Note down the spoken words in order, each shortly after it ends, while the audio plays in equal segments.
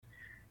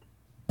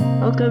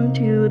Welcome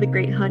to the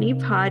Great Honey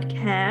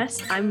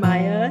Podcast. I'm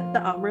Maya, the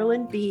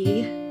Amerlin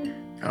Bee.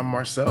 I'm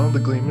Marcel, the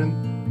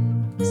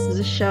Gleeman. This is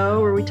a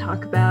show where we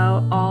talk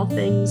about all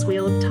things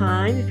Wheel of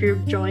Time. If you're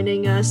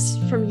joining us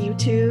from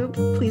YouTube,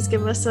 please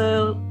give us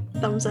a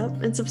thumbs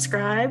up and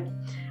subscribe.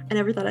 I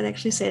never thought I'd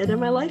actually say it in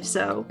my life,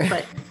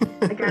 but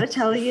I gotta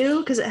tell you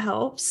because it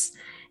helps.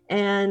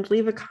 And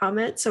leave a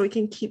comment so we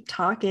can keep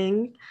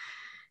talking.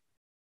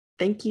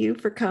 Thank you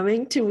for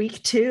coming to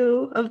week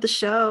 2 of the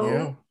show.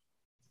 Yeah.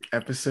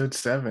 Episode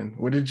 7.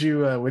 What did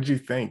you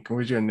think? What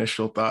was your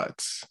initial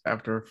thoughts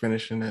after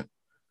finishing it?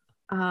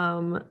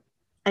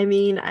 I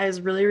mean, I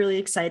was really, really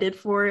excited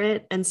for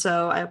it. And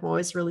so I'm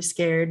always really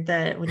scared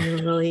that when you're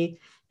really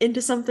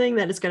into something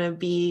that is going to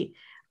be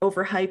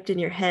overhyped in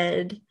your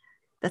head.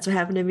 That's what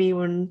happened to me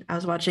when I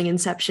was watching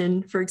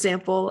Inception, for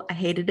example. I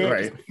hated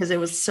it because it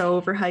was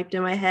so overhyped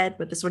in my head,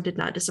 but this one did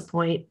not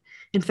disappoint.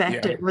 In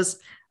fact, It was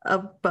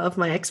above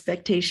my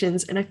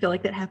expectations. And I feel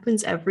like that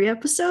happens every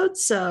episode.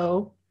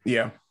 So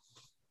yeah,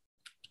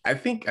 I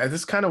think this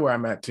is kind of where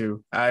I'm at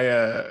too.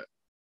 I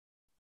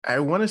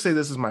want to say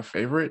this is my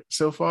favorite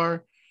so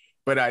far,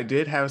 but I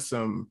did have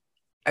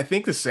I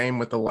think the same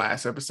with the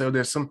last episode.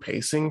 There's some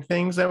pacing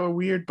things that were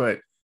weird, but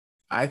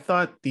I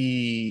thought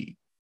the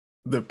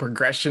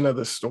progression of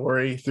the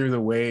story through the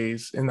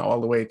ways and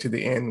all the way to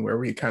the end where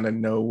we kind of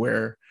know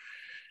where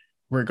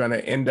we're going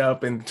to end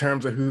up in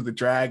terms of who the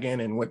dragon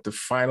and what the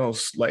final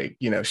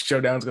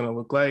showdown is going to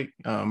look like.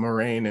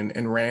 Moiraine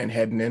and Rand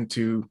heading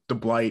into the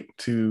Blight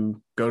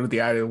to go to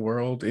the eye of the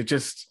world. It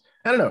just,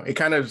 I don't know, it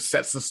kind of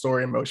sets the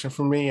story in motion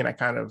for me. And I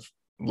kind of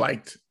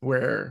liked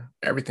where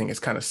everything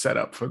is kind of set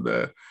up for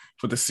the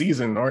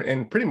season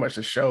and pretty much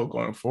the show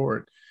going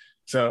forward.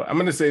 So I'm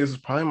going to say this is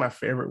probably my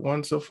favorite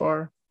one so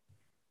far.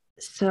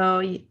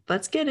 So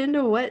let's get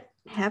into what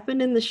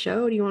happened in the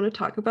show. Do you want to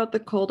talk about the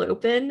cold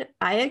open?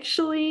 I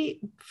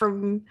actually,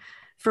 from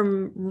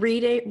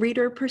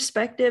reader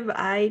perspective,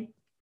 I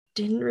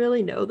didn't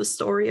really know the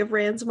story of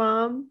Rand's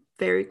mom.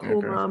 Very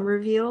cool mom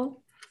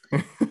reveal.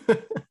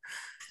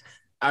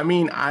 I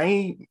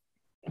mean,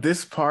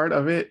 this part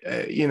of it,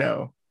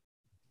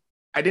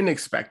 I didn't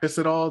expect this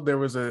at all. There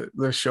was the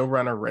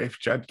showrunner, Rafe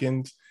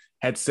Judkins,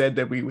 had said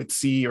that we would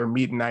see or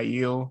meet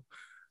Nael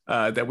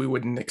that we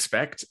wouldn't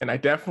expect. And I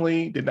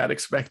definitely did not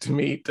expect to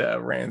meet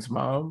Rand's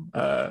mom.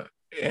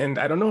 And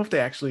I don't know if they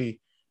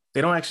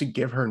don't actually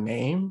give her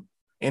name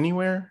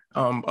anywhere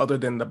other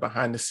than the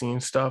behind the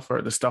scenes stuff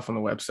or the stuff on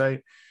the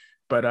website.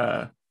 But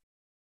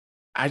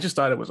I just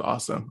thought it was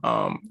awesome.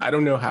 I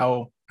don't know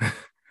how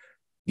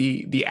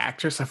the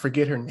actress, I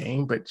forget her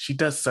name, but she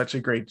does such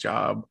a great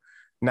job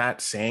not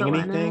saying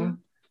anything.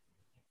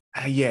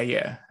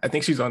 Yeah. I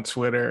think she's on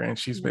Twitter and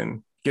she's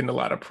been getting a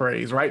lot of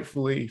praise,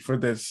 rightfully, for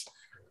this.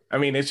 I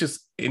mean, it's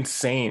just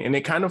insane. And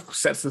it kind of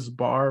sets this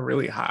bar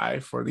really high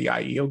for the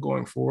Aiel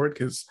going forward,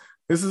 because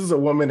this is a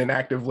woman in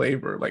active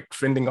labor, like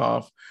fending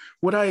off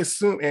what I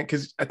assume, and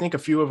because I think a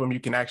few of them you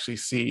can actually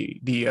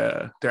see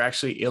they're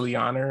actually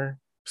Illianer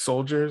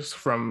soldiers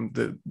from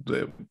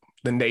the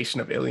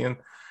nation of Illian.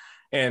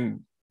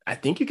 And I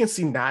think you can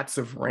see knots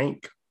of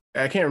rank.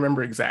 I can't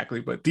remember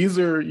exactly, but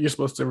you're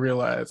supposed to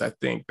realize, I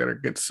think, that are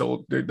good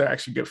soldiers. They're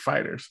actually good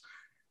fighters.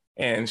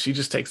 And she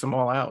just takes them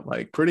all out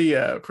like pretty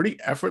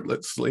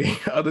effortlessly,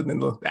 other than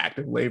the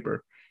active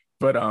labor.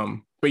 But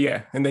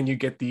yeah, and then you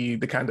get the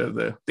kind of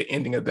the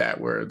ending of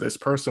that, where this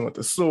person with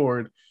the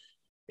sword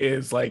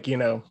is like,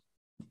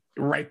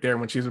 right there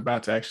when she's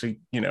about to actually,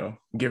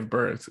 give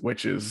birth,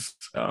 which is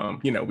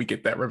we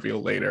get that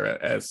reveal later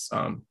as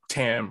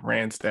Tam,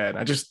 Rand's dad.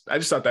 I just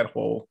thought that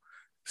whole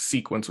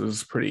sequence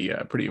was pretty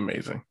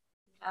amazing.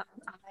 Yeah,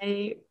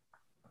 I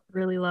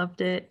really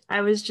loved it.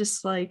 I was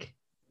just like,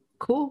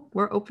 cool,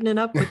 we're opening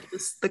up with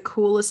the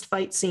coolest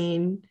fight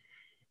scene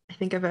I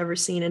think I've ever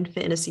seen in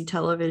fantasy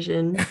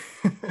television.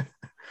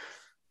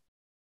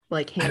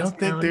 Like, I don't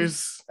think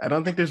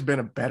there's been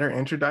a better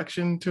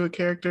introduction to a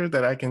character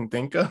that I can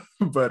think of.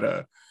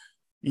 But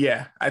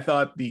yeah, I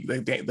thought the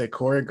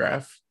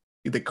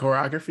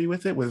choreography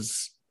with it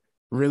was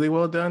really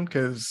well done,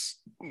 because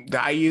the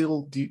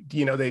Aiel,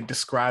 they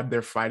described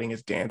their fighting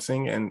as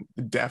dancing, and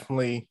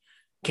definitely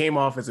came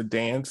off as a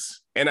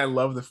dance. And I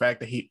love the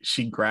fact that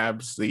she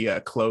grabs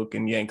the cloak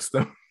and yanks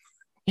them,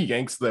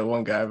 yanks the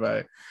one guy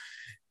by.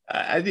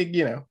 I think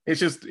it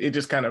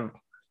just kind of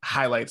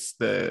highlights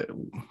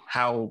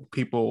how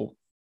people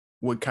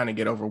would kind of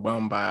get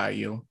overwhelmed by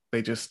Aiel.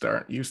 They just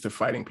aren't used to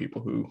fighting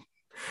people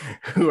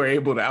who are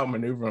able to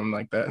outmaneuver them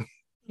like that.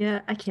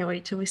 Yeah, I can't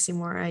wait till we see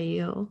more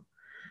Aiel.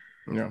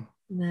 Yeah.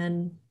 And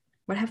then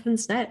what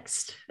happens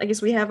next? I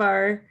guess we have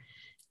our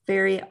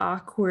very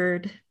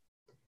awkward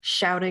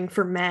shouting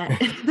for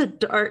Mat in the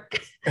dark.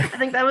 I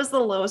think that was the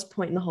lowest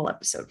point in the whole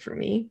episode for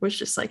me, was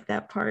just like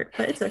that part,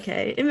 but it's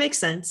okay. It makes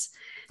sense.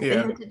 Yeah.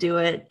 They had to do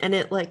it, and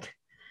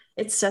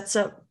it sets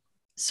up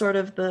sort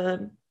of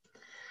the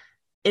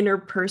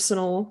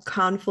interpersonal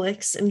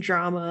conflicts and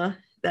drama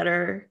that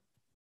are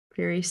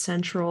very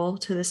central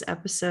to this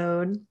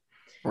episode.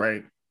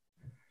 Right.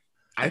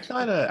 I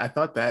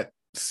thought that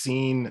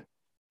scene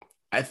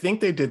I think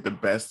they did the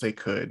best they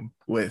could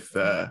with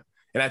and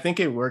I think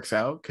it works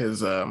out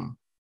because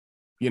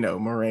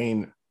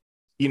Moraine,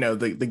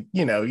 the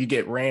you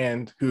get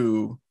Rand,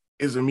 who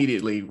is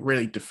immediately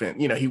really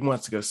defend, he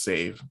wants to go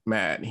save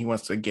Matt, and he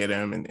wants to get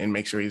him and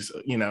make sure he's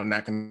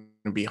not going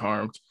to be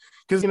harmed,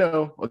 because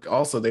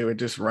also they were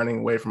just running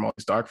away from all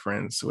these dark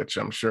friends, which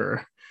I'm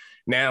sure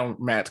now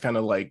Matt's kind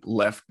of like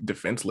left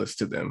defenseless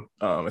to them,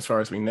 as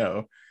far as we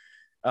know.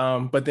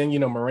 But then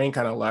Moraine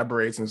kind of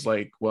elaborates and is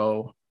like,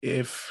 well,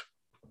 if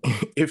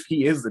if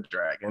he is the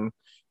dragon,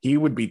 he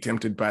would be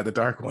tempted by the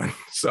dark one.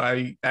 So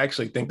I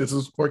actually think this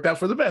has worked out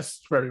for the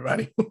best for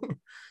everybody.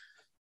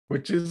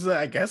 Which is,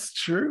 I guess,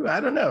 true. I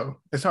don't know.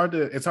 It's hard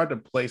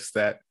to place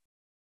that,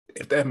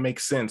 if that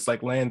makes sense.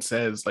 Like Lan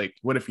says, like,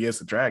 what if he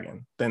is a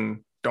dragon?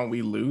 Then don't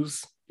we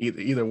lose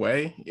either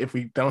way if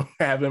we don't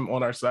have him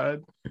on our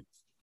side?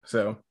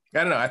 So I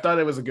don't know. I thought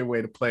it was a good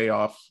way to play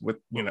off with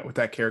with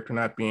that character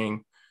not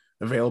being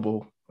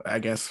available, I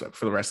guess,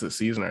 for the rest of the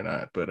season or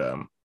not. But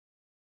I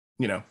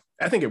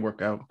think it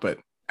worked out. But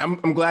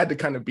I'm glad to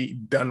kind of be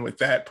done with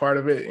that part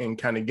of it and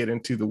kind of get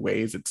into the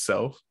ways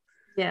itself.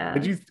 Yeah.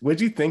 What'd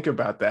you think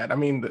about that? I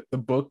mean, the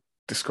book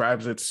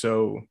describes it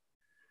so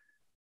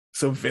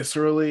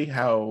viscerally,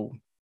 how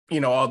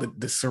all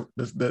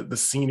the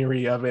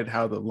scenery of it,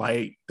 how the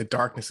light, the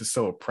darkness is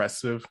so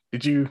oppressive.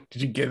 Did you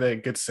get a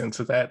good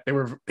sense of that? They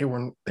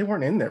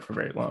weren't in there for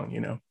very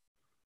long,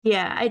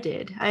 Yeah, I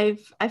did. I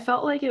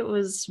felt like it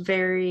was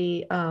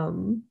very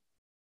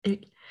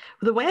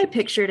the way I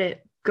pictured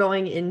it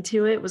going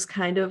into it was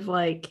kind of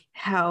like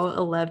how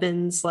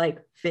Eleven's like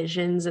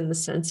visions and the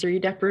sensory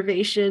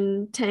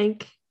deprivation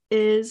tank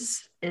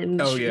is in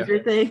Stranger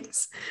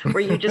Things,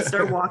 where you just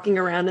start walking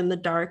around in the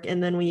dark,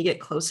 and then when you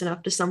get close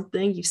enough to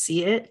something, you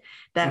see it.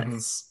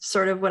 That's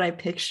sort of what I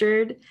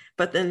pictured,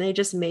 but then they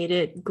just made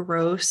it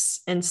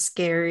gross and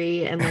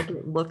scary, and like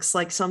it looks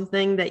like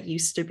something that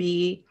used to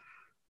be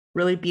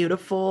really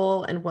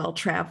beautiful and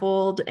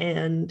well-traveled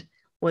and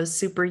was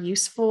super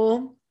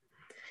useful.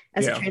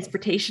 As a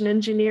transportation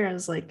engineer, I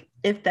was like,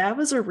 if that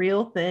was a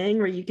real thing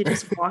where you could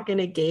just walk in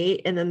a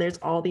gate and then there's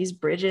all these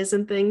bridges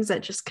and things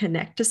that just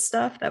connect to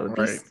stuff, that would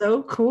be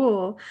so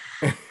cool.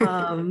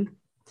 I'm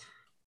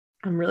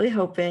really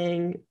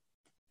hoping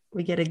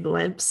we get a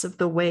glimpse of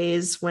the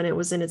ways when it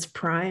was in its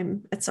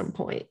prime at some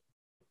point,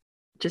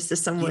 just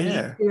as someone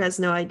who has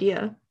no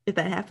idea if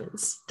that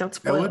happens. Don't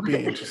spoil. That would be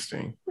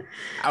interesting.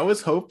 I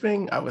was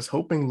hoping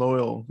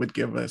Loyal would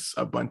give us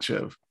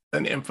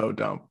an info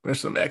dump or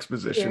some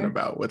exposition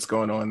about what's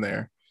going on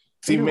there.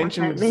 So you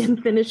mentioned that man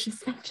finish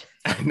his sentence.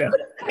 I know.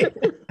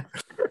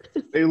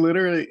 They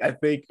literally, I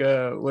think,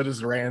 what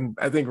is Rand?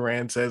 I think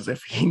Rand says,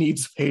 if he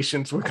needs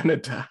patience, we're gonna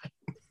die.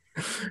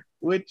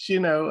 Which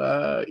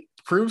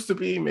proves to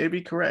be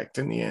maybe correct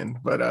in the end.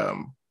 But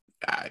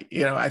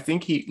I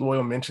think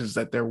Loyal mentions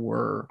that there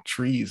were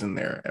trees in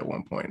there at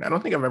one point. I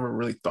don't think I've ever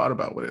really thought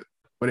about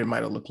what it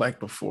might have looked like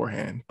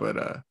beforehand, but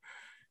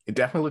it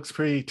definitely looks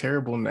pretty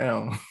terrible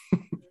now.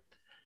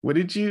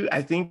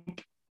 I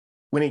think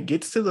when it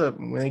gets to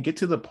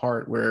the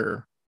part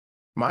where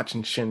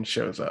Machin Shin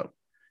shows up,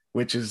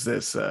 which is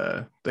this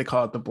they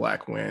call it the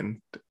Black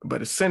Wind,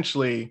 but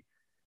essentially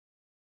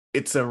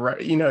it's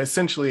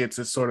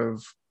a sort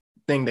of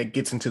thing that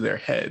gets into their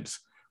heads,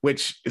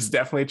 which is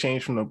definitely a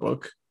change from the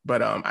book.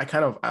 But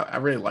I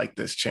really like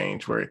this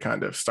change where it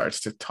kind of starts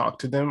to talk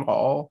to them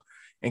all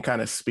and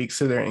kind of speaks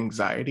to their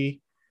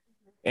anxiety.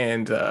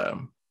 And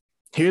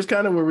here's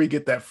kind of where we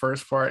get that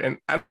first part. And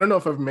I don't know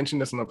if I've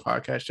mentioned this on the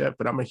podcast yet,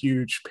 but I'm a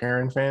huge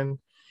Perrin fan.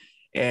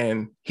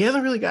 And he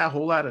hasn't really got a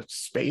whole lot of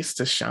space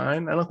to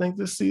shine, I don't think,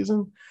 this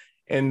season.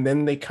 And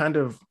then they kind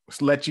of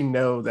let you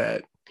know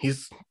that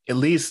he's, at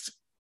least,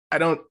 I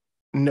don't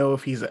know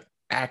if he's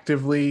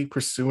actively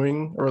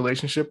pursuing a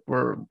relationship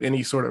or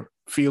any sort of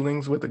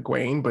feelings with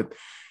Egwene, but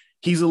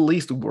he's at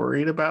least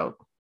worried about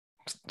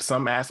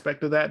some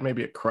aspect of that,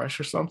 maybe a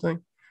crush or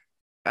something.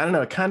 I don't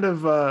know, kind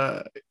of,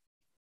 I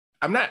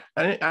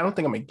don't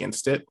think I'm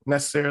against it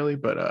necessarily,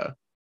 but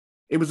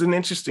it was an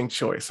interesting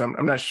choice.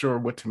 I'm not sure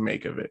what to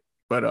make of it,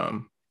 but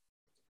I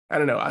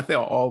don't know. I think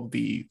all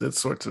the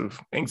sorts of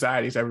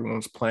anxieties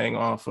everyone's playing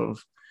off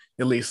of,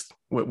 at least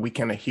what we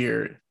kind of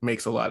hear,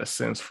 makes a lot of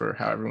sense for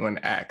how everyone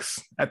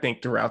acts, I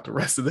think, throughout the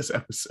rest of this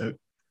episode.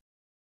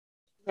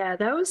 Yeah,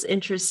 that was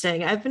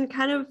interesting. I've been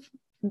kind of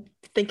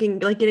thinking,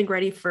 like, getting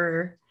ready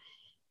for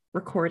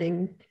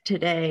recording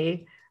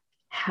today,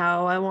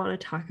 how I want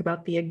to talk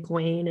about the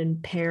Egwene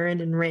and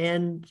Perrin and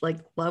Rand, like,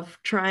 love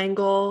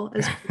triangle,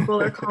 as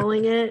people are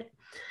calling it.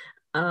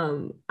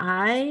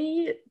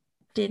 I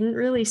didn't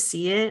really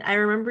see it. I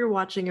remember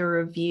watching a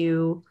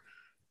review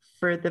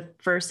for the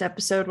first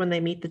episode when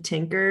they meet the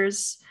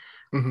Tinkers,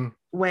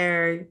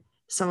 where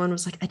someone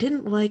was like, I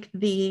didn't like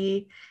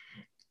the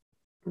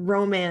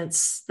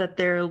romance that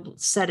they're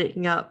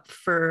setting up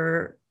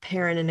for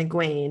Perrin and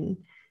Egwene.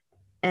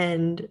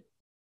 And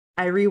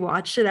I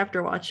rewatched it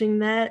after watching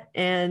that,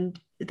 and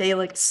they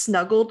like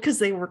snuggled because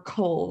they were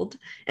cold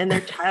and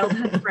their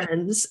childhood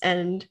friends.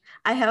 And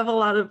I have a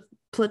lot of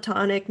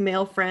platonic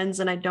male friends,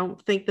 and I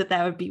don't think that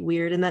that would be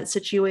weird in that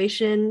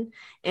situation.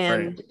 Right.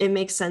 And it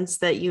makes sense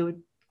that you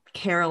would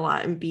care a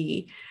lot and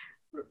be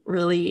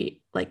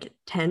really like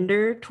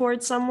tender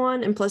towards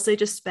someone. And plus, they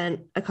just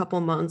spent a couple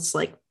months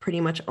like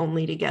pretty much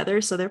only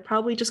together, so they're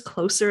probably just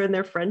closer in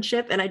their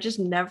friendship. And I just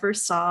never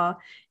saw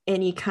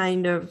any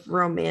kind of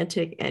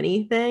romantic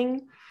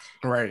anything.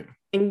 Right.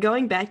 And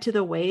going back to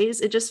the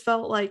ways, it just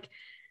felt like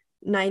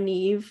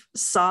Nynaeve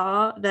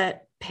saw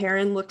that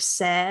Perrin looked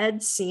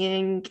sad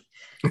seeing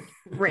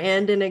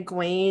Rand and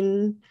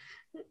Egwene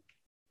Right.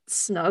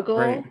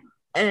 snuggle.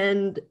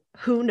 And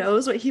who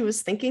knows what he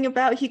was thinking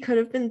about? He could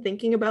have been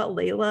thinking about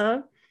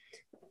Layla.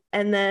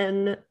 And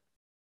then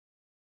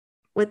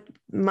with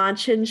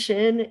Machin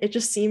Shin, it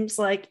just seems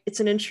like it's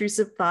an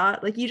intrusive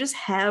thought. Like you just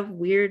have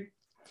weird,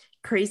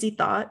 crazy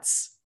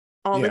thoughts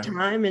all the Yeah.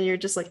 time, and you're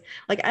just like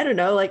I don't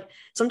know. Like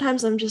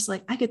sometimes I'm just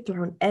like I could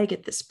throw an egg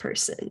at this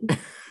person.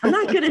 I'm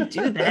not gonna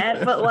do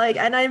that, but like,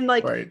 and I'm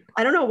like, Right.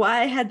 I don't know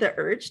why I had the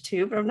urge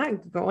to, but I'm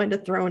not going to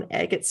throw an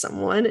egg at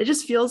someone. It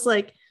just feels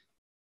like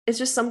it's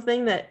just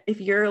something that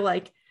if you're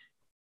like,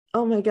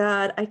 oh my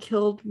God, I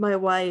killed my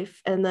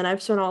wife, and then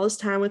I've spent all this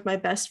time with my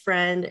best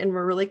friend, and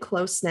we're really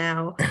close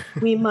now.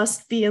 We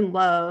must be in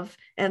love.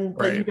 But you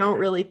Right. don't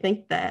really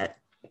think that.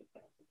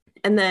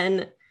 And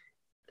then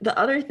the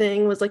other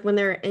thing was like when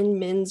they're in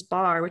Min's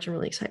bar, which I'm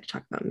really excited to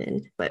talk about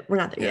Min, but we're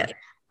not there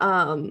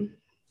Yeah. yet.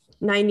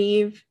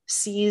 Nynaeve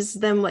sees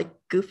them like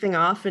goofing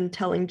off and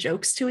telling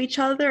jokes to each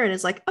other and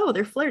is like, oh,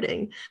 they're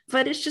flirting.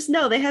 But it's just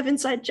no, they have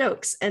inside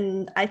jokes.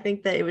 And I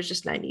think that it was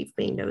just Nynaeve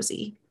being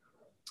nosy,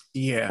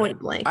 Yeah. point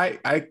blank. I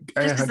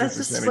Just because that's 100%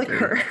 just like agree.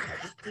 her.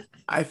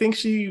 I think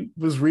she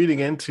was reading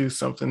into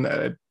something that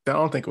I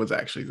don't think was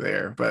actually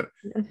there, but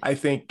I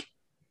think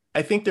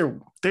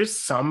there's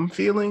some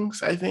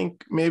feelings I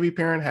think maybe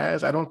Perrin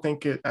has. I don't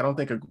think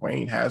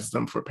Egwene has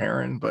them for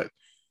Perrin, but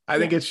I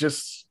think Yeah. it's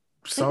just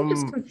I think it's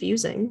just some.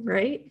 confusing,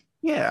 right?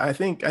 Yeah, I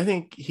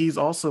think he's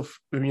also,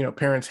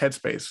 Perrin's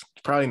headspace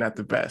probably not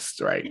the best,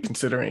 right?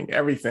 Considering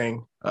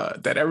everything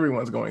that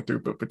everyone's going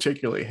through, but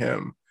particularly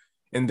him.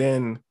 And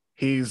then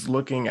he's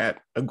looking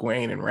at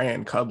Egwene and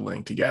Rand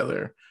cuddling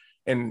together,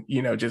 and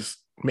just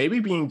maybe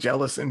being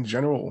jealous in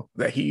general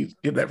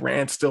that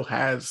Rand still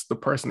has the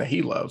person that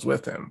he loves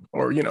with him,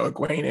 or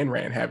Egwene and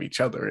Rand have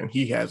each other, and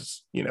he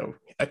has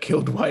a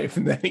killed wife,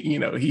 and that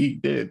he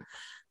did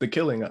the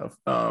killing of.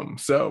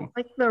 So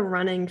Like the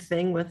running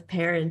thing with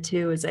Perrin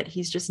too is that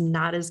he's just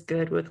not as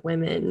good with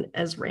women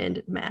as Rand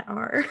and Matt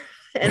are.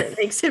 And it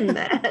makes him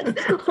mad.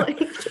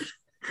 Like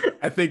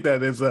I think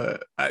that is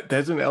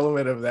there's an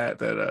element of that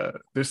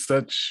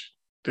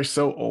they're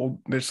so old,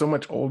 they're so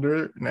much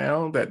older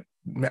now that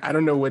I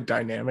don't know what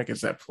dynamic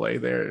is at play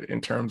there in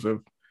terms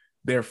of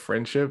their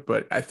friendship,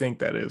 but I think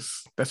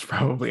that's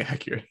probably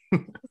accurate.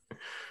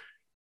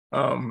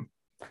 um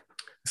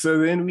so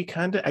then we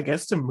kind of, I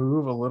guess, to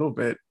move a little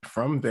bit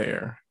from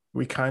there,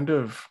 we kind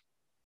of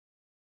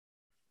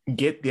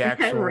get the I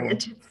actual.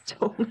 ranted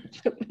so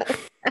much about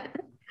that.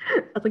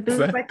 I was like, this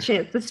is my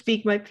chance to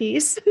speak my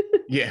piece.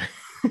 Yeah.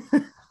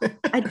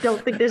 I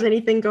don't think there's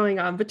anything going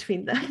on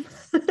between them.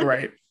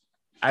 Right.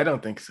 I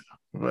don't think so,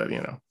 but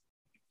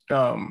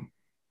um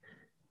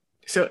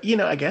so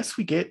I guess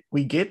we get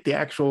the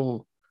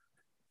actual.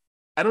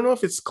 I don't know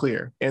if it's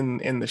clear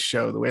in the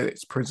show the way that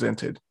it's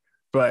presented,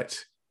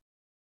 but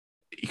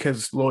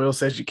because Loyal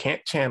says you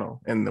can't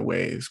channel in the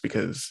ways,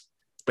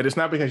 but it's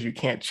not because you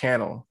can't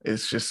channel,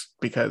 it's just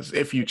because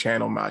if you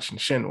channel, Machin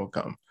Shin will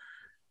come.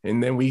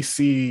 And then we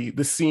see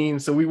the scene,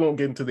 so we won't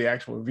get into the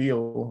actual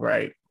reveal,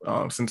 right?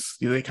 Since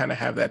they kind of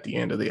have that at the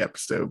end of the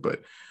episode,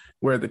 but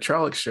where the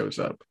Trolloc shows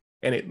up,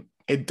 and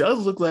it does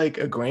look like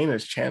Egwene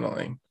is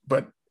channeling,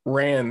 but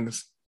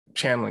Rand's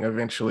channeling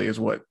eventually is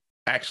what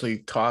actually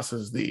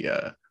tosses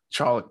the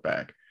Trolloc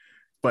back.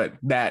 But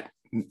that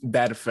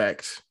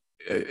effect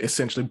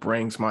essentially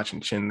brings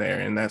Machin Shin there,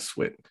 and that's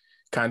what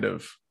kind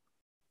of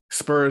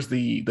spurs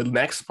the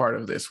next part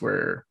of this,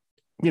 where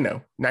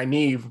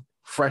Nynaeve,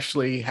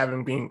 freshly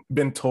having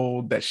been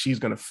told that she's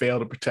going to fail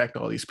to protect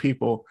all these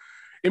people,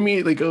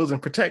 immediately goes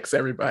and protects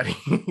everybody.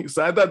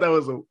 So I thought that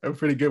was a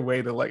pretty good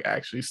way to like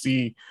actually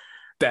see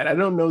that I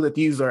don't know that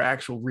these are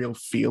actual real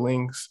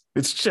feelings.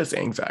 It's just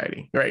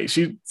anxiety, right?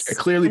 She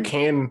clearly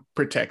can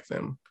protect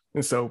them.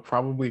 And so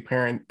probably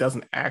Perrin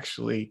didn't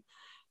actually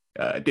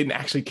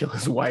kill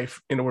his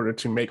wife in order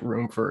to make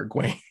room for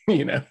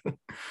Egwene.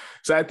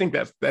 So I think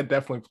that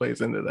definitely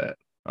plays into that.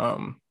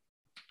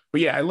 But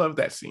yeah, I love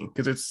that scene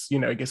because it's,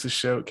 I guess, a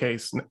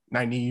showcase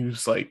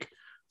Nynaeve's like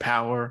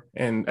power.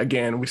 And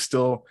again, we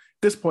still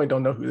at this point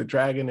don't know who the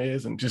dragon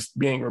is, and just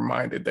being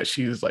reminded that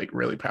she's like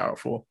really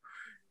powerful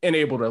and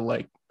able to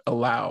like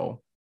allow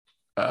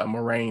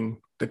Moraine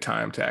the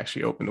time to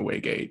actually open the way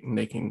gate, and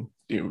they can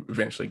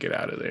eventually get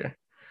out of there.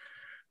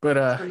 But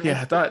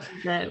I thought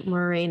that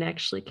Moraine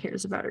actually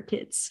cares about her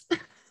kids.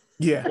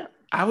 Yeah,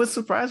 I was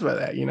surprised by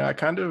that.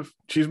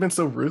 She's been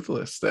so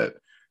ruthless that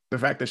the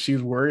fact that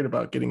she's worried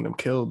about getting them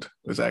killed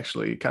was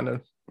actually kind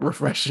of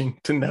refreshing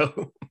to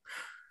know.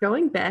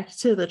 Going back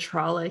to the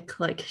Trolloc,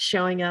 like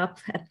showing up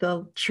at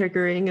the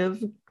triggering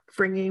of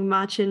bringing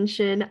Machin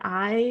Shin,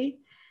 I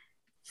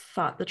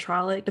thought the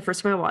Trolloc, the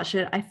first time I watched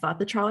it, I thought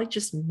the Trolloc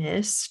just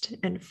missed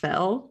and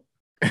fell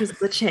because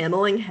the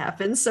channeling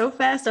happened so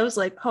fast. I was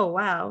like, oh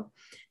wow,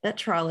 that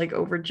Trolloc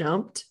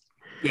overjumped.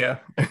 Yeah.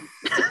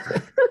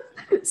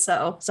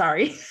 So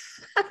sorry.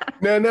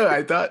 No,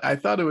 I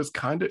thought it was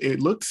kind of, it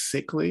looked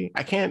sickly.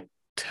 I can't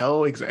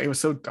tell exactly. It was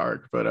so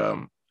dark, but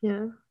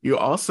Yeah. you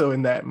also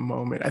in that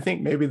moment, I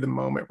think maybe the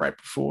moment right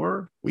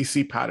before we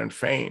see Pat and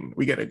Fane,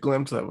 we get a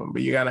glimpse of him,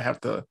 but you gotta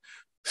have to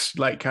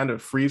like kind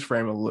of freeze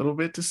frame a little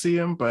bit to see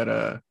him.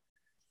 But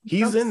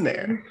he's in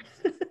there.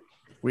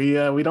 We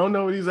don't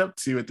know what he's up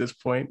to at this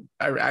point.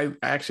 I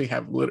actually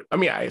have I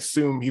mean, I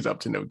assume he's up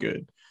to no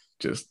good,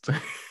 just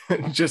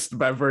just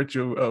by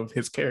virtue of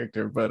his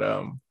character. But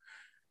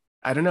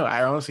I don't know.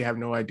 I honestly have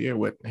no idea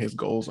what his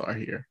goals are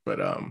here.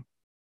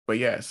 But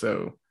yeah,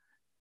 so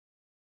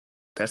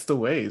that's the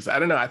ways. I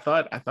don't know. I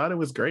thought it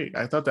was great.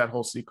 I thought that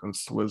whole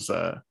sequence was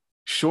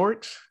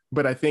short,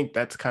 but I think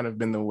that's kind of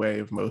been the way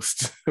of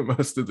most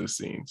most of the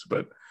scenes.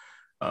 But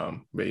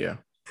yeah.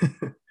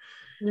 And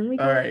then we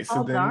All go to right.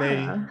 So then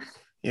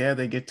Aldara.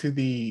 they get to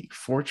the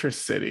fortress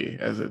city,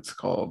 as it's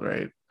called,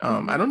 right? I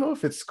Mhm. don't know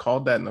if it's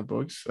called that in the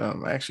books.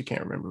 I actually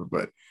can't remember,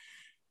 but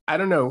I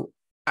don't know.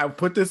 I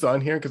put this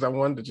on here because I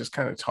wanted to just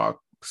kind of talk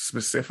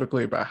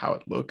specifically about how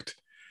it looked.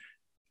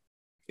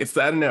 It's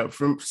I don't know,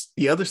 from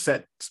the other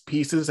set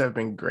pieces have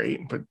been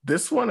great, but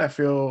this one I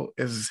feel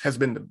has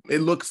been it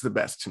looks the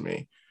best to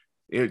me.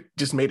 It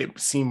just made it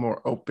seem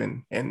more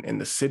open, and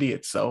the city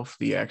itself,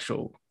 the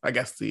actual, I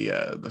guess the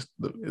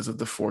is it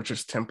the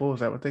fortress temple,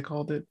 is that what they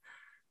called it?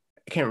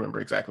 I can't remember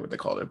exactly what they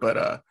called it,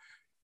 but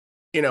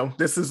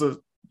this is a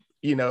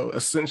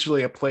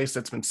essentially a place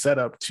that's been set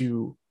up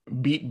to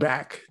beat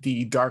back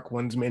the Dark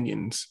One's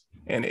minions,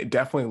 and it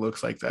definitely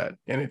looks like that.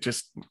 And it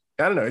just,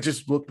 I don't know, it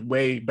just looked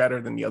way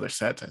better than the other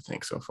sets I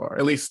think so far,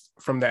 at least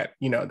from that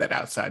that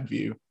outside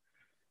view.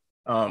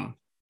 Um,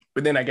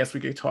 but then I guess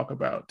we could talk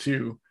about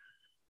too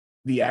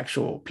the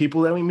actual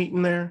people that we meet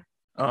in there.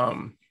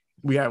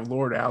 We have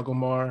Lord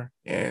Algomar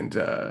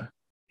and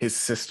his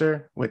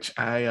sister, which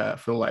I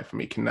feel like for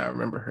me cannot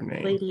remember her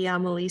name. Lady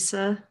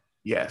Amalisa.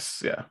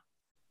 Yes, yeah.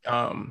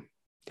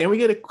 And we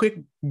get a quick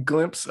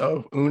glimpse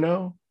of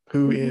Uno,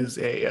 who Mhm. is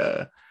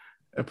a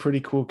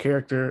pretty cool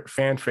character,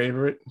 fan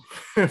favorite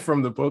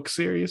from the book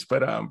series,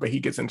 but he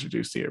gets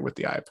introduced here with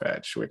the eye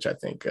patch, which I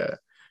think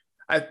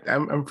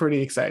I'm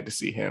pretty excited to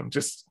see him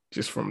just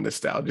from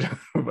nostalgia.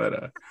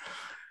 But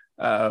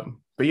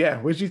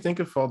yeah, what did you think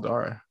of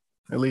Faldara?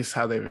 At least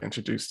how they've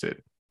introduced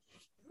it.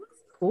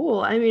 Cool.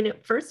 I mean,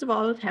 first of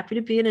all, I was happy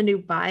to be in a new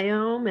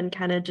biome and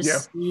kind of Yeah,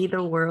 just see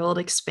the world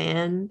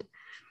expand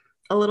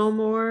a little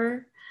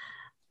more.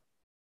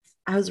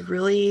 I was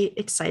really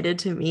excited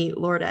to meet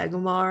Lord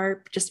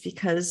Agumar just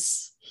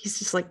because he's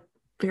just like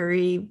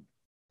very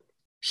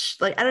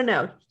like I don't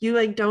know, you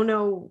like don't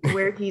know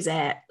where he's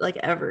at like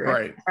ever.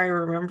 right. If I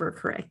remember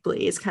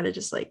correctly. It's kind of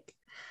just like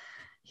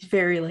he's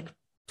very like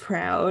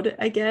proud,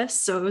 I guess.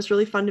 So it was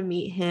really fun to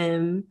meet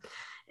him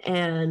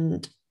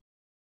and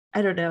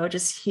I don't know,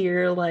 just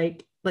hear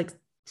like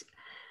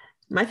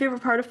my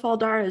favorite part of Fall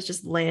Dara is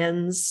just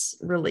Lan's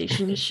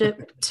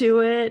relationship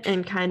to it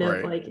and kind of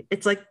Right. like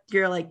it's like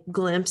your like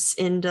glimpse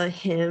into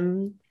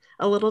him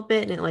a little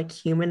bit and it like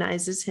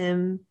humanizes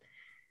him.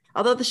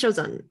 Although the show's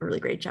done a really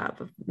great job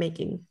of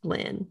making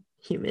Lan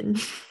human.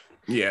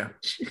 Yeah.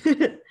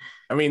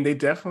 I mean, they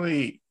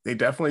definitely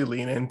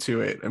lean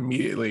into it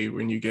immediately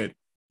when you get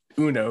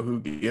Uno,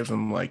 who gives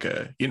him like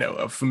a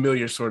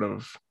familiar sort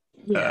of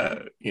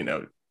Yeah.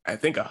 I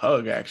think a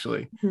hug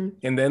actually. Mhm.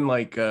 And then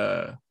like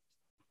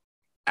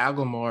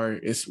Algomar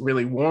is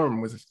really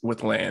warm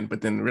with Lan,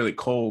 but then really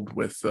cold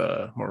with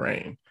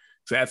Moraine.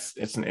 So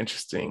it's an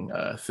interesting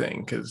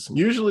thing because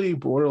usually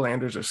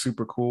Borderlanders are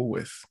super cool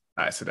with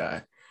Aes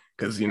Sedai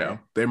because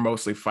they're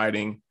mostly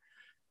fighting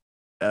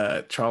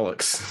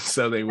Trollocs,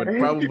 so they would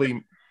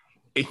probably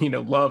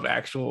love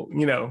actual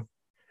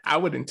I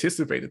would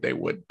anticipate that they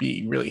would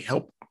be really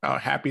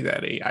happy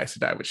that a Aes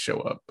Sedai would show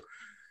up,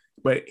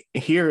 but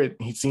here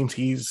he seems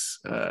he's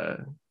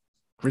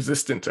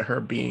resistant to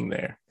her being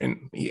there,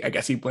 and I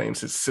guess he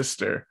blames his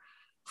sister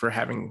for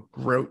having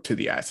wrote to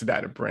the Aes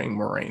Sedai to bring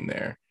Moraine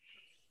there.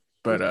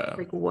 But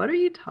Like, what are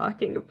you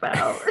talking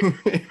about?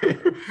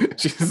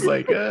 she's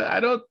like, I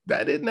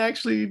didn't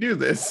actually do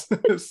this,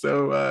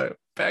 so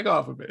back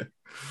off a bit.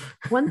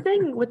 One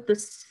thing with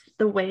this,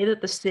 the way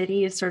that the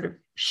city is sort of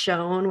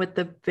shown with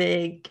the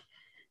big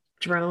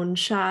drone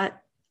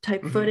shot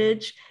type Mhm.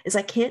 footage is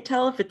I can't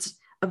tell if it's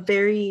a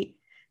very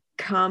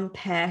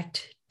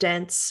compact,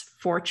 dense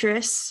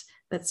fortress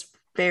that's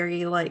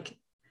very like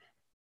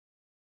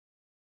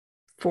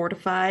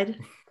fortified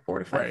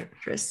Right.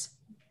 fortress.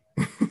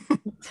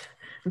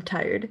 I'm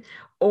tired. It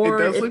Or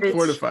does if look it's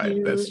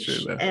fortified. That's true,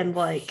 huge though. and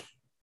like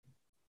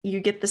you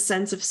get the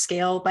sense of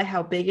scale by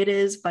how big it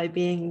is by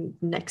being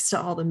next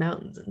to all the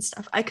mountains and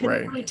stuff. I couldn't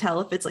Right. really tell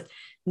if it's like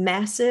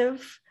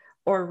massive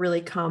or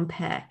really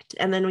compact.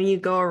 And then when you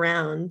go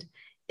around,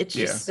 It's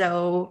Yeah. just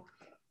so,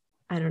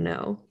 I don't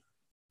know.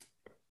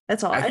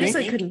 That's all. I I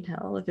think couldn't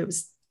tell if it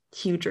was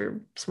huge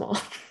or small.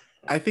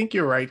 I think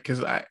you're right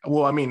because I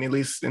mean, at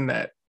least in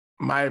that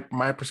my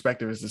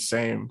perspective is the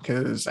same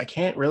because I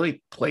can't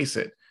really place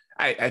it.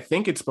 I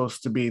think it's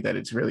supposed to be that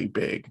it's really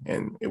big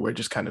and we're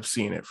just kind of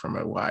seeing it from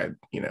a wide,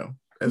 a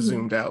Mhm.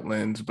 zoomed out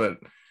lens. But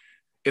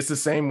it's the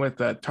same with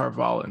Tar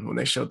Valon when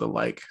they showed the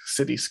like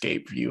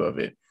cityscape view of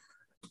it.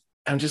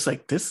 I'm just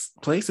like, this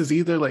place is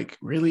either like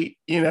really,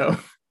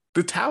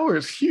 the tower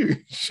is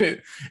huge.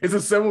 It's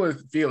a similar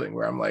feeling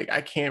where I'm like,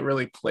 I can't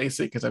really place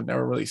it because I've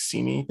never really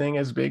seen anything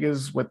as big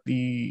as what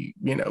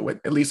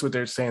at least what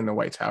they're saying the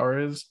White Tower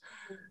is,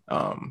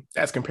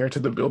 as compared to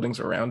the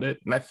buildings around it.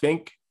 And I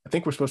think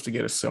we're supposed to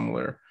get a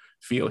similar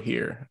feel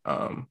here.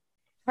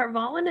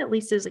 Carvalhan at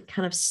least is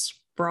kind of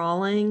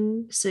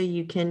sprawling, so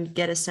you can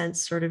get a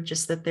sense sort of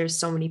just that there's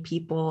so many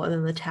people, and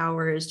then the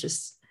tower is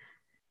just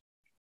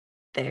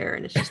there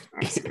and it's just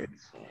massive.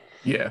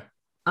 Yeah.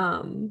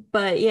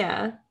 But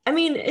yeah, I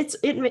mean,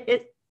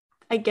 it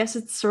I guess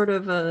it's sort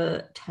of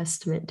a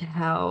testament to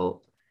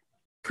how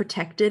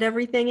protected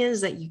everything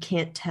is that you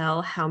can't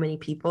tell how many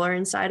people are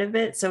inside of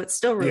it. So it's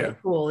still really Yeah.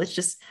 cool. It's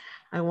just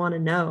I want to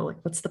know like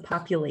what's the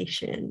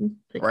population?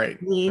 Like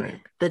Right. me,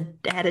 Right. the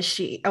data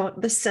sheet, oh,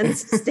 the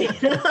census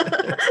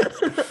data.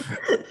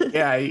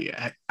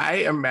 Yeah, I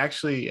am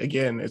actually,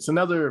 again, it's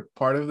another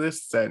part of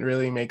this that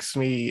really makes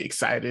me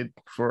excited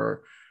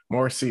for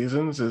more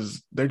seasons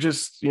is they're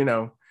just,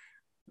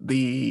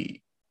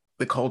 the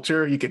the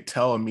culture, you could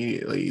tell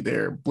immediately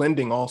they're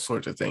blending all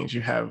sorts of things.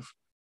 You have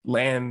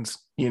lands,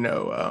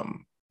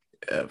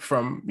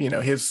 from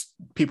his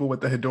people with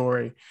the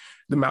Hidori,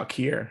 the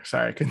Malkir.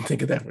 Sorry, I couldn't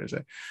think of that for a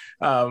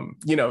second.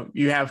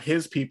 You have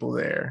his people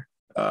there,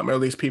 or at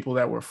least people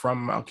that were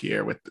from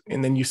Malkir.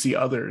 And then you see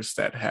others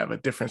that have a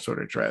different sort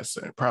of dress,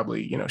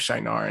 probably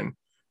Shinaran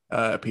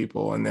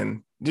people, and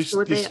then just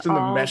would they just in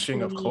the all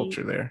meshing of be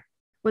culture there.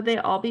 would they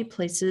all be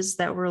places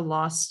that were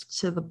lost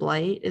to the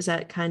blight? Is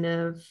that kind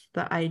of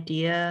the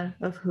idea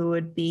of who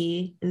would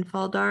be in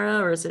Faldara,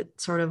 or is it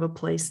sort of a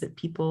place that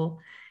people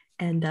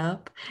end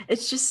up?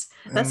 It's just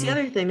that's the And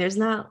other thing. There's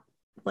not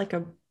like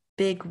a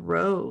big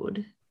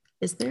road,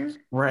 is there? I have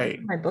right,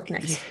 my book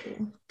next to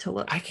me to I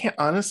look. can't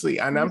honestly,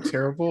 and I'm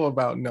terrible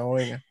about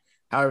knowing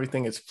how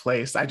everything is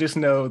placed. I just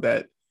know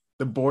that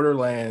the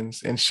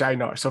borderlands in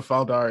Shinar, so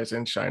Faldar is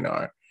in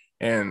Shinar,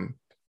 and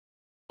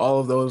all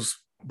of those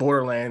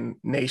borderland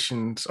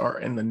nations are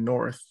in the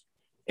north.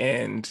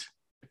 And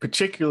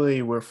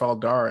particularly where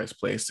Faldara is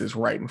placed is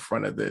right in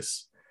front of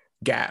this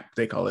gap.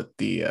 They call it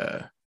the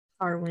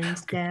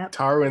Arwen's Gap.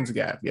 Tarwin's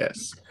Gap,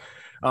 yes.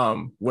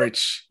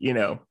 Which,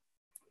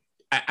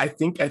 I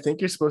think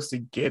you're supposed to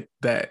get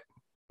that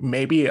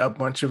maybe a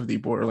bunch of the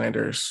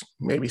Borderlanders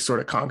maybe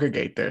sort of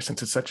congregate there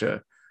since it's such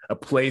a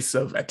place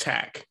of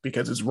attack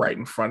because it's right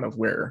in front of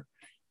where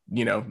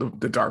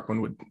the Dark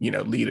One would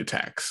lead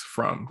attacks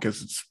from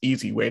because it's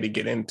easy way to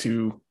get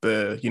into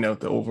the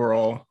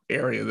overall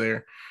area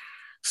there.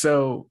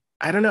 So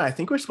I don't know. I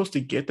think we're supposed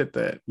to get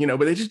but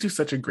they just do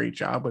such a great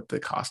job with the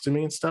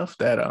costuming and stuff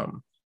that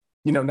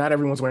not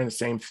everyone's wearing the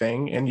same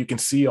thing, and you can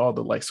see all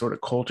the like sort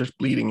of cultures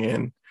bleeding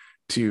in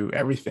to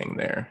everything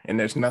there, and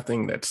there's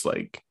nothing that's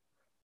like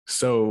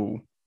so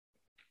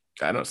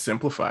I don't know,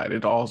 simplified.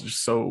 It all is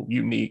just so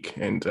unique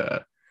and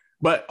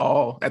but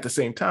all at the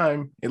same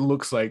time, it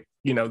looks like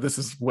this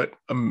is what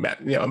a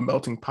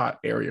melting pot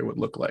area would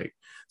look like.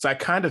 So I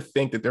kind of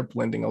think that they're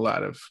blending a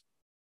lot of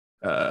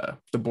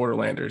the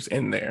Borderlanders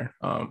in there.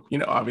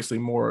 Obviously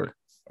more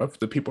of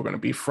the people are going to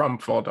be from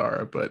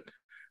Faldara, but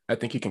I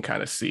think you can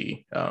kind of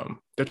see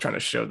they're trying to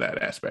show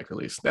that aspect at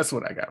least. That's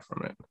what I got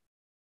from it.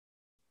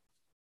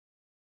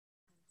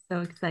 So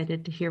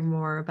excited to hear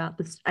more about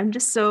this. I'm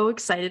just so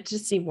excited to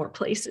see more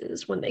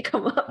places when they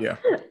come up. Yeah.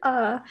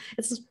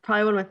 It's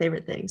probably one of my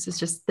favorite things. It's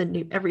just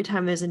every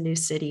time there's a new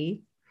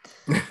city.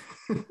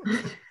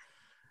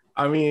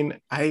 I mean,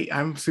 I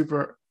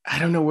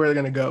don't know where they're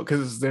gonna go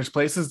because there's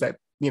places that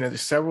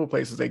there's several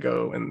places they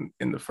go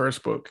in the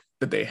first book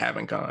that they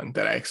haven't gone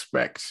that I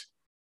expect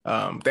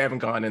they haven't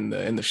gone in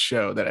the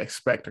show that I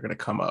expect are gonna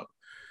come up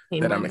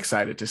that I'm Camelin.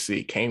 excited to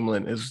see.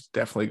 Camelin is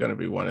definitely gonna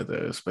be one of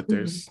those, but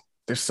Mhm.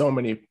 there's so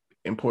many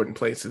important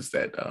places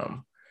that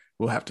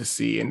we'll have to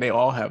see, and they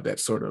all have that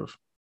sort of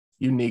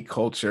unique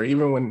culture.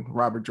 Even when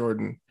Robert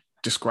Jordan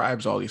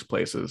describes all these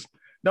places,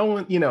 no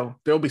one,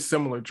 there'll be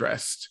similar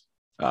dressed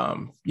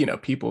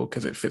people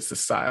because it fits the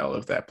style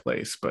of that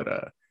place.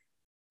 But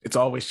it's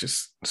always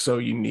just so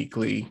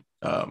uniquely,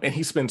 and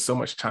he spends so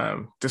much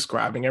time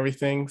describing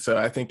everything. So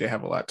I think they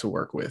have a lot to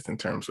work with in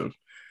terms of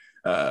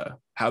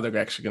how they're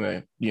actually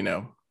going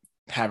to,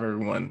 have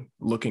everyone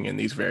looking in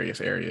these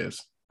various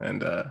areas.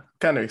 And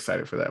kind of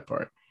excited for that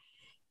part.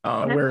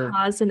 Can I Where,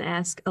 pause and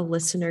ask a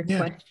listener yeah,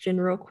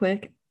 question real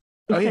quick?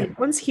 oh If yeah,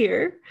 anyone's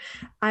here,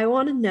 I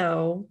want to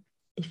know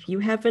if you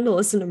happen to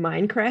listen to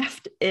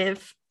Minecraft,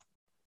 if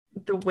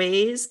the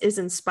Ways is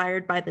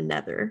inspired by the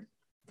Nether.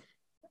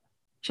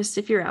 Just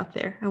if you're out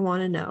there, I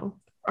want to know.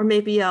 Or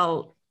maybe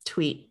I'll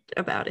tweet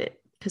about it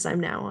because I'm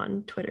now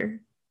on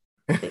Twitter.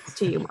 Thanks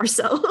to you,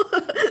 Marcel.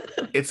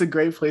 It's a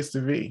great place to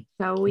be.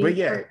 Shall But we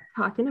yeah, start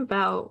talking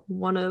about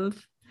one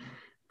of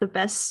the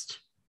best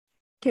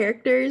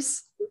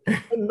characters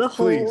in the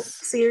whole please,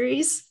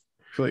 series?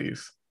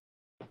 please.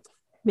 And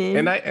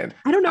Min. I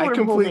I don't know I what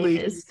her whole name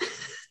completely is.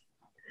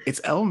 it's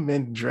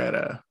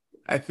Elmendretta.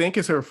 I think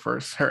is her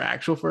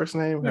actual first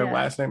name. Her Yeah.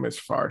 last name is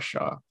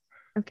Farshaw.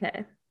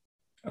 Okay.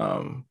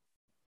 Um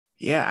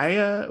yeah,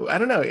 I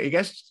don't know. I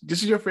guess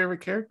this is your favorite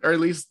character, or at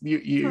least One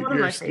of my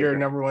you're favorites.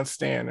 number one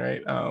stan,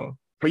 right?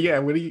 But yeah,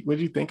 what do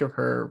you think of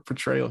her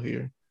portrayal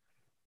here?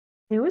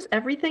 It was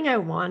everything I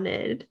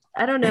wanted.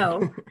 I don't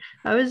know.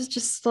 I was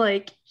just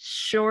like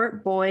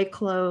short boy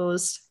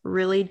clothes,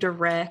 really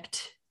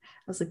direct.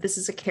 I was like, this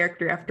is a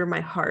character after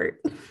my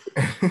heart,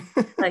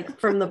 like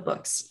from the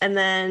books. And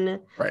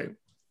then Right.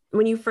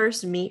 when you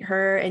first meet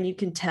her and you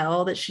can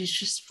tell that she's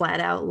just flat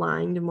out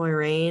lying to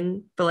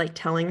Moiraine, but like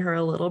telling her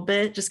a little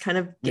bit, just kind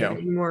of Yeah.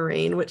 giving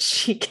Moiraine what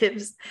she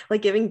gives,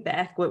 like giving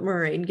back what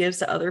Moiraine gives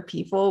to other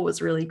people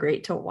was really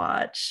great to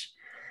watch.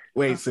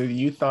 Wait, so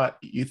you thought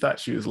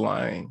she was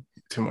lying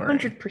to Moraine?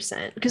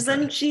 100%. Because Okay.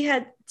 then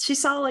she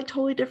saw like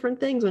totally different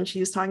things when she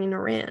was talking to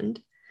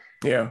Rand.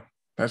 Yeah,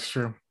 that's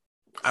true.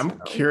 I'm So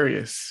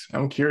curious.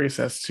 I'm curious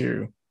as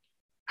to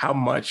how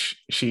much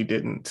she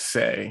didn't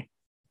say,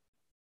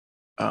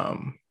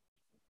 um,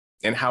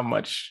 and how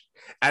much.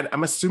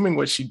 I'm assuming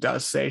what she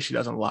does say, she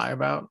doesn't lie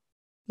about.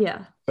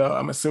 yeah. So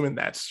I'm assuming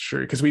that's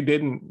true because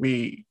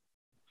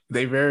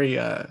they very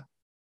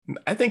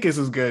I think this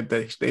is good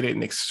that they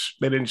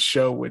didn't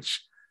show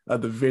which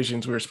of the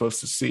visions we were supposed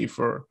to see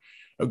for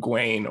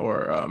Egwene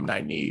or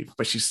Nynaeve,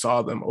 but she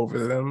saw them over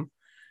them,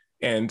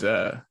 and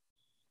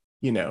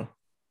you know,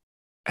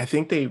 I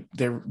think they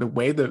the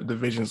way the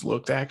visions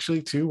looked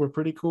actually too were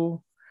pretty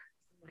cool.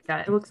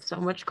 God, it looks so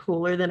much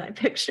cooler than I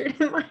pictured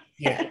in my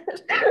Yeah, head.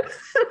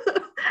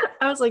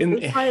 I was like, in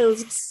this probably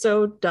looks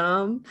so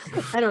dumb.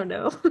 I don't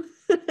know.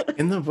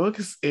 in the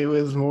books, it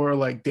was more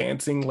like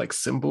dancing like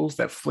symbols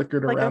that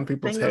flickered Like a around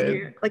people's thing of head.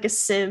 your like a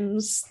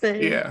Sims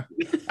thing. Yeah,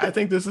 I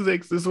think this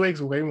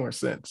makes way more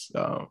sense.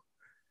 Yeah.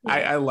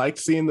 I liked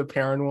seeing the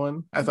Perrin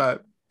one. I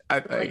thought,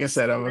 like Like I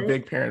said, I'm a split.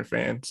 big Perrin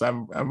fan,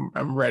 so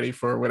I'm ready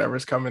for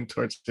whatever's coming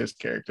towards his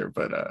character.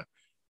 But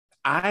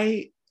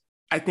I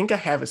I think I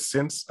have a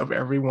sense of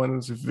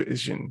everyone's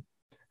vision.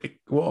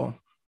 Well,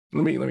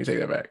 let me take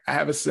that back. I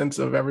have a sense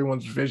of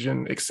everyone's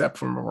vision except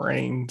for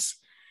Moraine's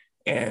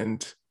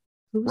and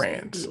Whose movie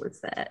Rand's. was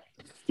that?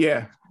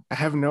 Yeah, I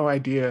have no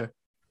idea.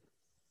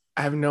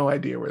 I have no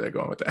idea where they're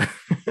going with that.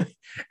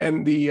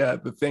 And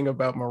the thing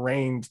about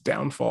Moraine's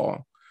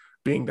downfall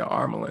being the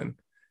Armelin,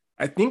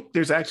 I think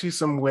there's actually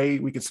some way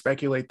we could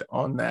speculate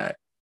on that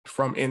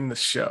from in the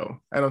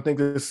show. I don't think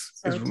this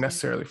So is too.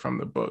 necessarily from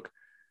the book,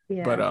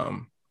 but Yeah.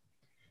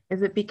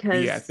 Is it yeah, I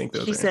because think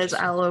those she are says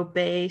interesting. I'll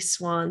obey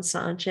Swan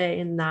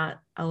Sanche and not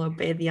I'll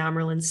obey the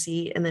Amerlin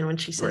seat? And then when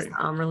she says Right, the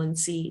Amerlin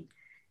seat,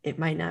 it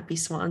might not be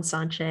Swan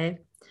Sanche,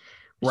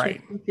 which right,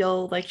 makes me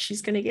feel like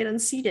she's gonna get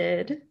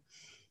unseated.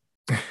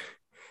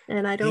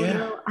 And I don't yeah.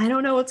 know. I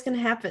don't know what's gonna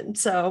happen.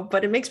 So,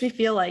 but it makes me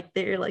feel like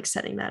they're like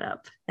setting that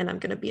up and I'm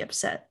gonna be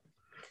upset.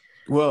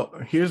 Well,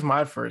 here's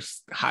my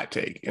first hot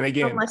take, and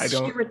again, I Unless she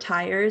don't.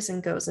 retires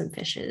and goes and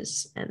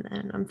fishes, and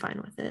then I'm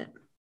fine with it.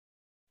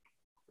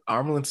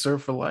 Armelin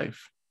serve for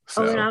life,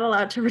 Oh, they're so not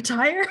allowed to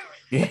retire?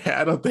 yeah,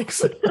 I don't think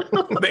so.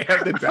 They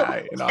have to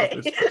die in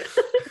Okay. office.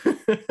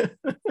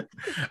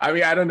 I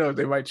mean, I don't know.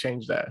 They might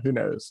change that. Who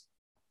knows?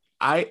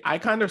 I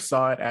kind of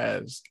saw it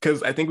as,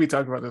 because I think we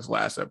talked about this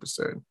last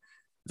episode,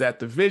 that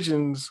the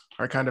visions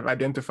are kind of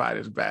identified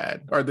as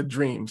bad, or the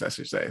dreams, I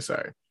should say.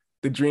 Sorry,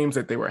 the dreams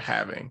that they were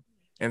having,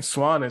 and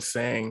Swan is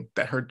saying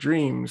that her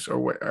dreams are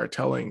what are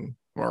telling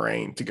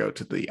Moraine to go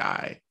to the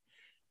Eye.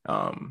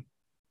 Um,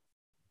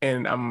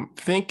 and I'm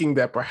thinking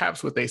that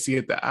perhaps what they see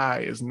at the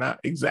Eye is not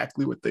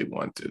exactly what they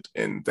wanted,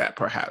 and that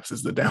perhaps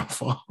is the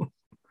downfall.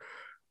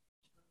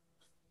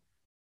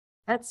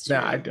 That's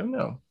Now, I true. don't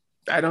know.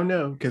 I don't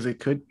know because it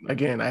could,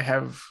 again, I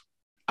have,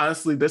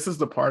 honestly, this is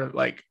the part of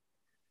like,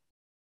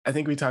 I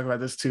think we talked about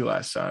this too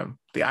last time.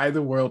 The Eye of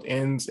the World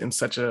ends in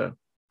such a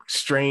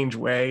strange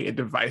way, a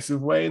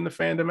divisive way in the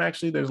fandom,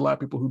 actually. There's a lot of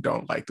people who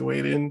don't like the way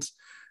it ends.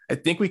 I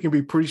think we can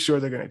be pretty sure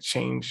they're going to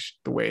change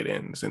the way it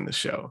ends in the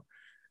show.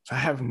 So I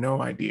have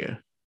no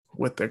idea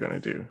what they're going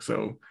to do.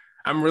 So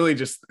I'm really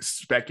just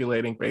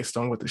speculating based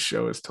on what the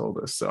show has told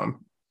us. So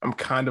I'm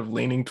kind of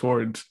leaning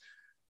towards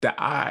the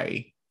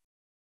Eye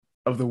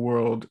of the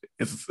World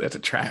is it's a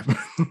trap,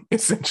 Yeah.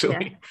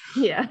 essentially.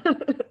 Yeah.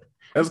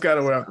 That's kind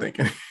of what I'm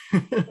thinking.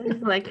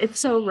 Like it's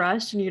so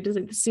rushed and you're just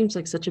like, this seems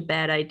like such a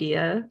bad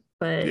idea.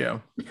 But Yeah.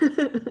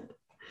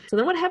 so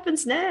then what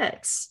happens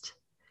next?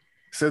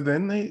 So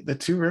then the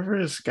two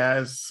rivers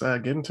guys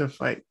get into a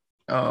fight.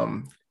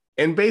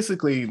 And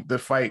basically the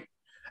fight,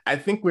 I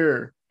think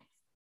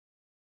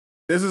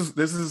this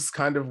is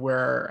kind of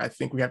where I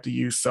think we have to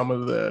use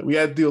we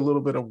have to do a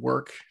little bit of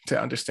work to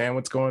understand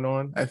what's going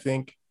on, I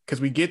think, because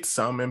we get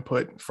some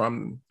input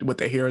from what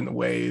they hear in the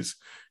ways.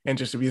 And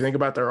just if you think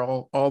about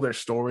all their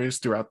stories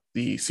throughout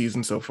the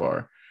season so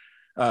far,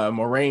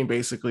 Moraine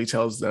basically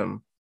tells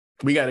them,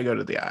 we got to go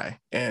to the eye,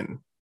 and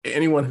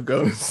anyone who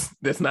goes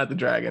that's not the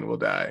dragon will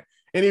die.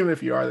 And even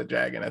if you are the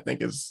dragon, I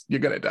think is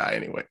you're gonna die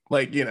anyway.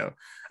 Like,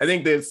 I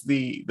think there's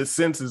the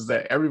sense is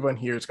that everyone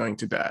here is going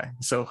to die.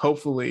 So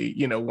hopefully,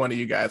 one of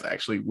you guys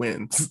actually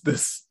wins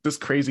this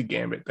crazy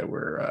gambit that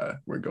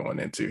we're going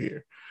into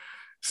here.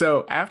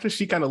 So after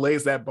she kind of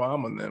lays that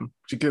bomb on them,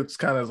 she gets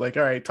kind of like,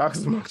 all right, talk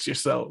amongst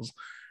yourselves.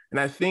 And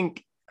I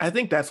think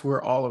that's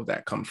where all of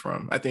that comes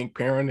from. I think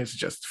Perrin is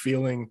just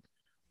feeling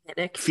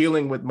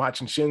what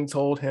Machin Shin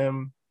told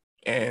him.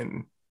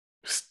 And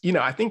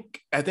I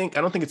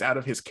don't think it's out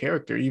of his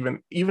character,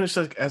 even it's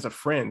just as a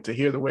friend, to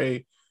hear the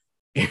way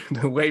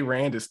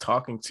Rand is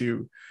talking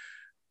to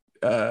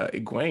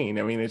Egwene.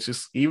 I mean, it's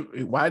just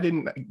why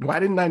didn't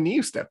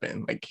Nynaeve step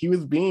in? Like, he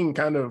was being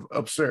kind of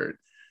absurd.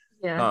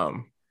 Yeah.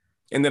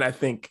 And then I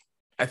think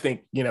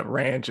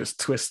Rand just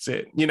twists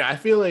it. I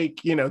feel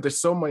like there's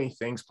so many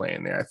things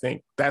playing there. I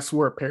think that's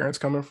where Perrin's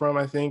coming from.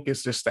 I think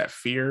it's just that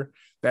fear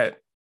that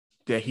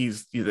he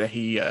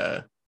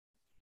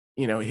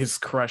his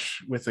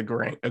crush with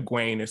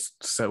Egwene is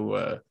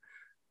so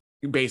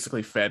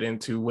basically fed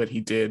into what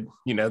he did,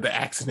 the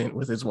accident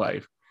with his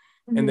wife.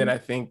 Mm-hmm. And then I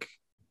think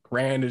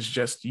Rand is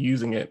just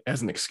using it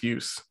as an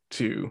excuse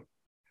to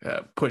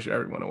push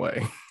everyone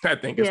away. I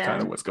think is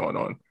kind of what's going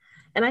on.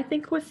 And I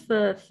think with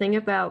the thing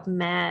about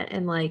Mat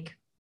and like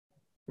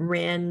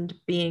Rand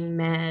being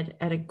mad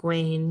at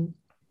Egwene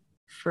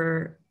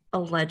for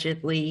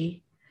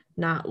allegedly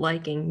not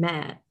liking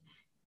Mat,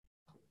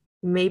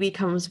 maybe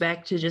comes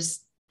back to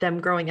just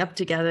them growing up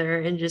together,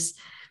 and just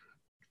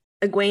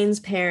Egwene's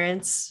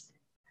parents,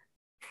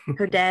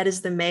 her dad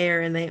is the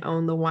mayor and they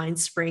own the Wine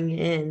Spring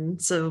Inn.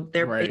 So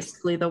they're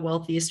basically the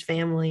wealthiest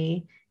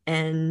family.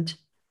 And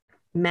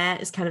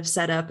Mat is kind of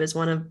set up as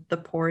one of the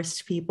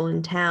poorest people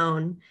in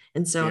town.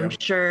 And so I'm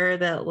sure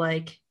that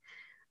like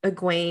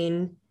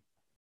Egwene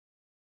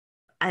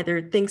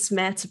either thinks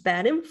Mat's a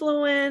bad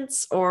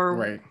influence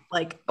or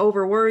like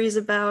over worries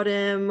about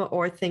him,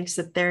 or thinks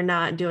that they're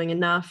not doing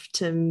enough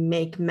to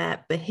make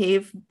Mat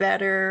behave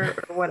better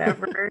or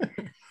whatever.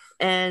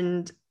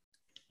 And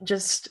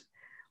just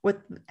with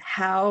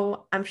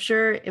how I'm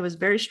sure it was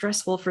very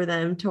stressful for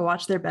them to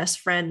watch their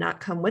best friend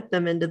not come with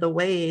them into the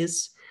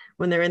ways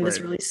when they're in this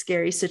really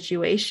scary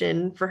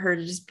situation, for her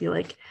to just be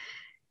like,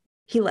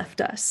 he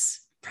left us.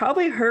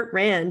 Probably hurt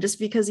Rand just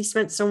because he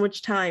spent so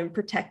much time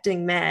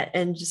protecting Mat,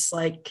 and just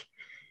like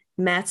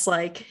Mat's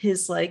like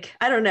his like,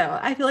 I don't know.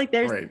 I feel like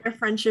their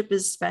friendship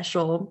is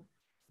special,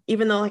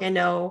 even though like I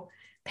know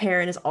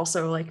Perrin is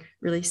also like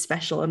really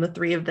special, and the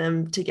three of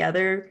them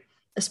together,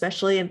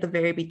 especially at the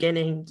very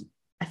beginning,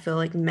 I feel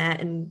like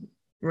Mat and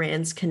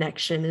Rand's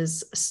connection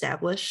is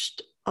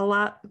established a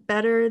lot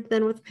better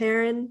than with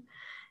Perrin.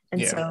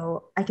 And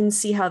so I can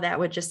see how that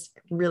would just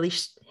really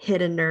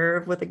hit a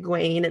nerve with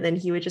Egwene, and then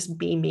he would just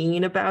be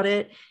mean about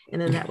it, and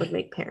then that would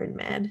make Perrin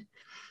mad.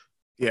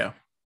 Yeah.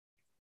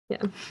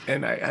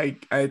 And I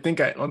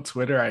think on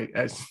Twitter I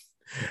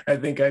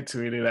think I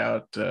tweeted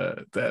out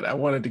that I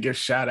wanted to give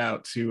shout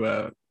out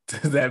to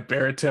that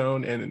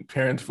baritone and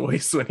Perrin's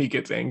voice when he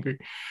gets angry.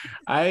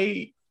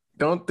 I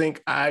don't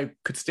think I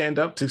could stand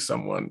up to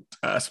someone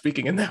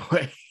speaking in that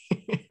way.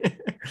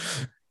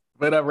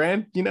 But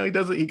Rand, he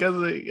does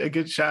a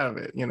good shot of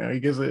it. He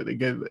gives it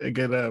a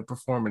good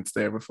performance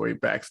there before he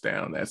backs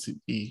down, as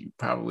he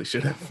probably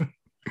should have.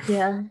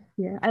 Yeah.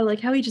 I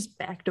like how he just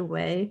backed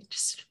away.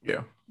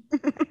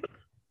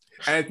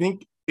 I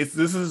think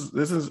this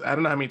is I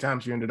don't know how many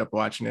times you ended up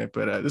watching it,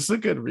 but this is a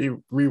good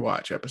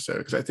rewatch episode,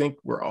 because I think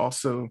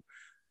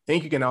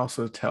you can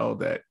also tell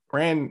that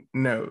Rand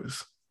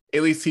knows,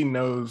 at least he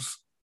knows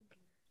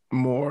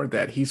more,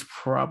 that he's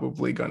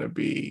probably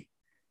the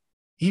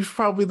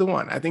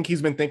one. I think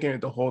he's been thinking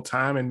it the whole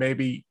time, and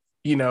maybe,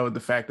 the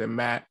fact that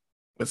Mat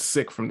was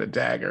sick from the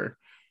dagger,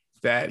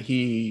 that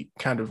he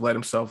kind of let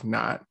himself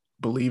not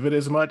believe it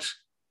as much,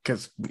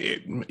 because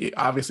it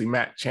obviously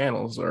Mat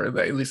channels, or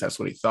at least that's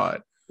what he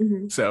thought.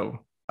 Mm-hmm.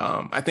 So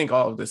I think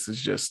all of this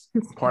is just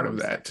part of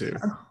that too.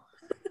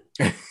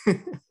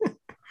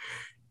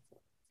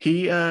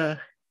 He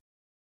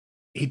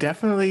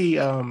definitely,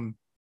 I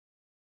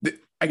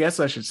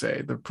guess I should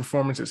say, the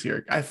performances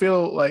here, I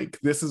feel like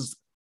this is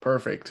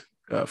perfect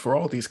for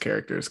all these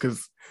characters,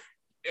 because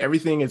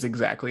everything is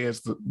exactly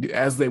as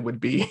they would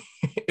be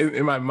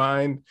in my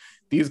mind.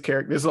 These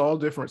characters, it's all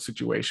different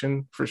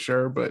situation for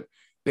sure, but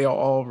they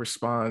all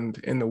respond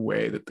in the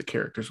way that the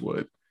characters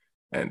would,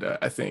 and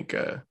I think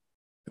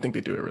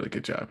they do a really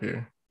good job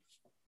here.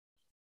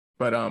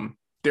 But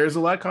there's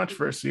a lot of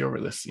controversy over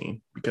this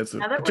scene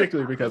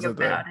particularly because of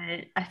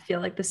it. I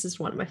feel like this is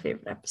one of my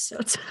favorite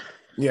episodes.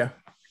 Yeah,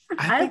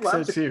 I think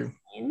so too.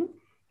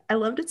 I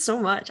loved it so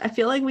much. I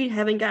feel like we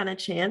haven't gotten a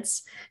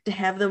chance to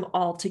have them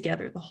all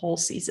together the whole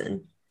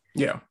season.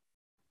 Yeah.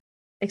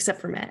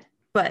 Except for Mat.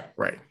 But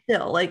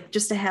still, like,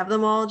 just to have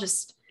them all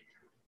just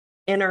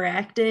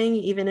interacting,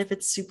 even if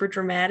it's super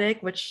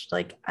dramatic, which,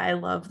 like, I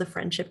love the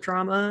friendship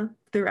drama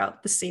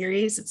throughout the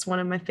series. It's one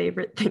of my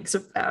favorite things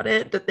about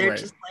it, that they're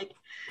just like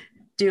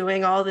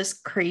doing all this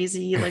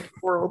crazy like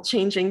world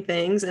changing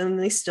things, and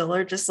they still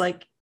are just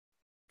like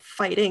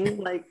fighting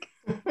like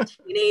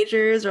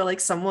teenagers or like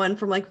someone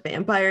from like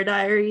Vampire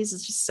Diaries.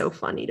 It's just so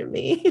funny to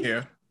me.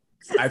 Yeah.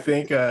 I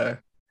think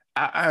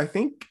I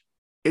think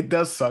it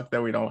does suck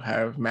that we don't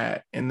have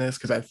Matt in this,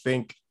 because I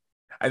think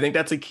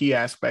that's a key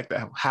aspect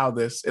of how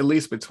this, at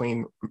least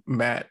between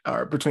Matt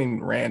or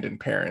between Rand and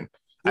Perrin.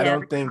 I Yeah,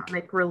 don't think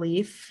comic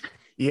relief.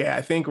 yeah,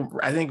 I think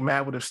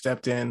Matt would have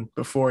stepped in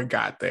before it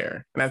got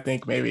there. And I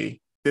think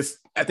maybe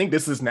I think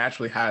this is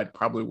naturally how it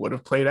probably would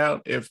have played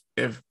out if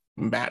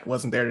Matt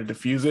wasn't there to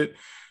diffuse it,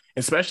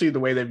 especially the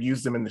way they've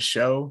used him in the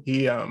show.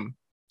 He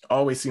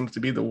always seems to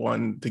be the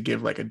one to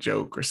give like a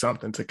joke or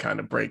something to kind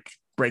of break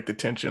the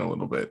tension a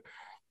little bit.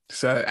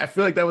 So I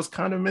feel like that was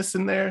kind of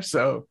missing there.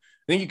 So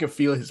I think you can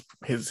feel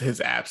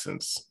his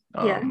absence.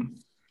 Yeah.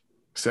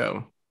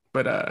 So,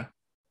 but I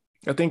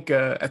think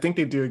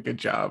they do a good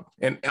job.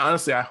 And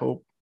honestly, I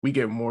hope we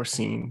get more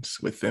scenes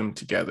with them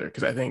together,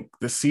 because I think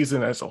the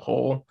season as a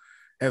whole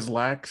has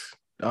lacked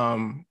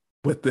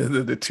with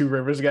the Two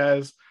Rivers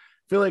guys.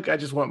 I feel like I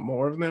just want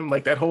more of them.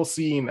 Like that whole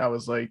scene, I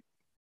was like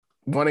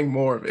wanting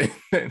more of it,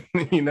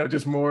 you know,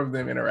 just more of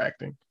them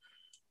interacting.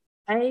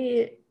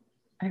 I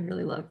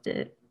really loved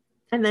it.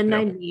 And then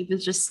Yeah. Nynaeve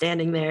is just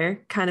standing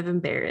there, kind of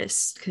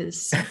embarrassed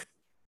because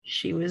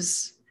she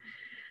was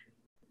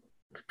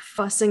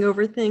fussing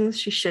over things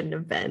she shouldn't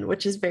have been,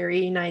 which is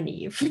very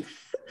Nynaeve.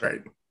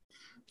 Right.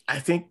 I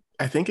think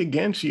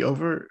again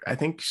I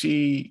think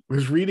she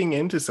was reading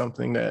into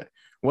something that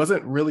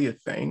wasn't really a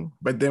thing,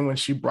 but then when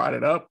she brought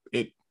it up,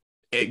 it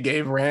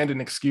gave Rand an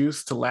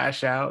excuse to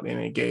lash out, and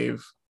it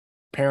gave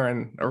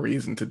Perrin a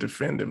reason to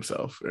defend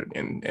himself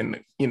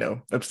and you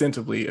know,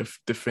 ostensibly if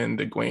defend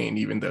Egwene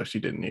even though she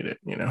didn't need it,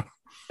 you know.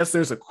 Yes,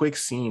 there's a quick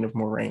scene of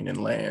Moiraine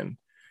and Lan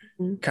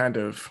kind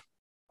of,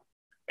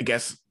 I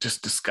guess,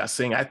 just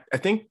discussing. I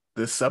think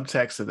the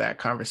subtext of that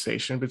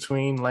conversation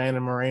between Lan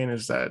and Moiraine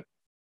is that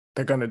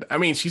they're gonna, I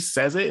mean, she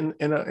says it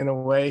in a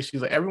way.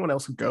 She's like, everyone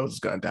else who goes is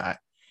gonna die,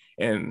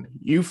 and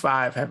you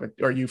five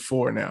or you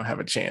four now have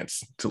a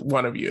chance, to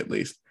one of you at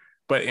least.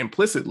 But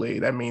implicitly,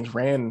 that means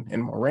Rand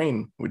and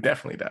Moiraine would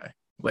definitely die,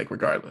 like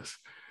regardless.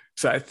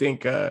 So I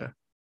think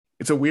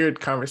it's a weird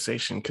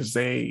conversation because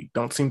they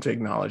don't seem to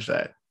acknowledge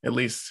that. At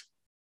least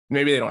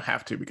maybe they don't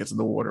have to because of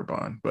the water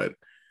bond. But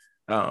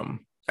I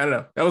don't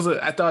know.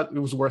 I thought it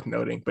was worth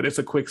noting. But it's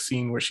a quick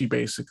scene where she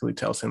basically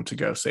tells him to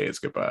go say his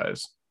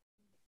goodbyes.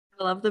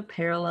 I love the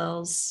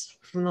parallels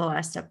from the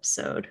last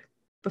episode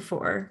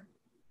before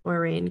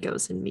Moiraine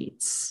goes and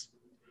meets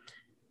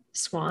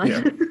Swan.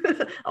 Yeah.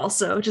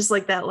 Also, just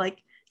like that,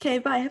 like, okay,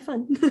 bye, have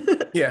fun.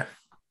 Yeah.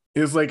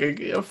 It's like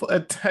a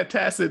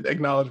tacit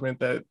acknowledgement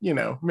that, you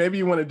know, maybe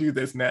you want to do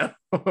this now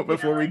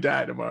before we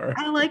die tomorrow.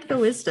 I like the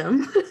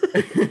wisdom.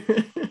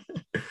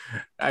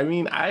 I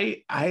mean,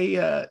 I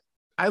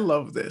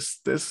love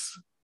this.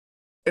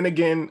 And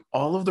again,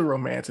 all of the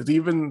romances,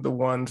 even the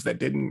ones that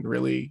didn't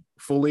really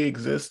fully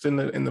exist in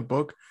the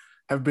book,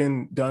 have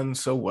been done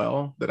so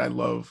well that I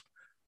love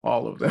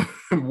all of them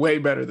way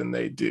better than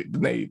they do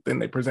than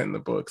they present in the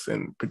books.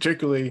 And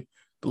particularly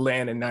the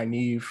Lan and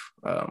Nynaeve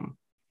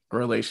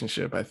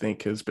relationship, I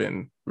think, has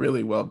been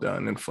really well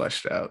done and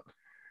fleshed out.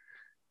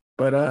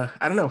 But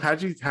I don't know,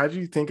 how'd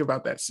you think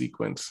about that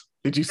sequence?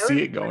 Did you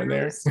see it going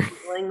there?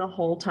 The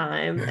whole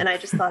time, and I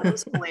just thought it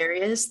was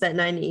hilarious that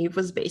Nynaeve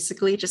was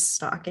basically just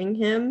stalking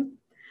him.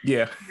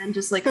 Yeah. And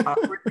just like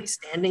awkwardly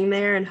standing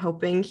there and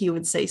hoping he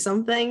would say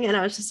something. And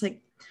I was just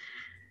like,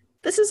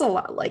 this is a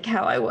lot like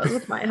how I was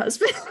with my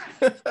husband.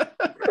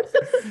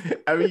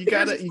 I mean, you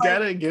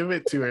gotta give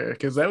it to her,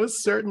 because that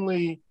was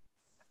certainly,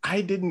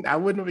 I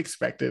wouldn't have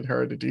expected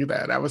her to do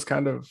that. I was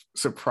kind of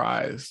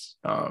surprised,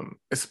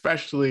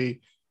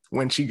 especially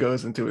when she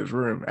goes into his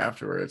room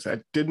afterwards.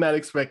 I did not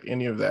expect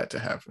any of that to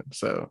happen.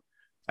 So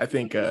I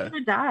think He's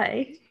gonna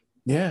die.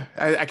 Yeah,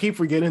 I keep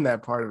forgetting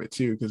that part of it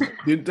too, because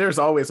there's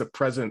always a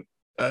presence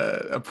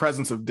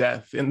of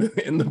death in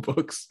the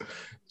books,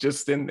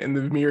 just in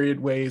the myriad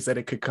ways that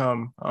it could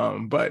come.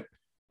 But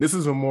this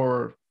is a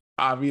more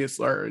obvious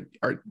or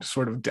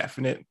sort of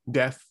definite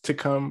death to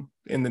come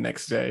in the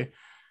next day.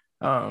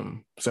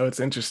 So it's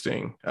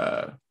interesting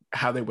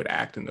how they would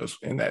act in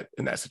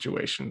that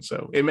situation.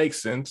 So it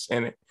makes sense,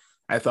 and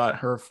I thought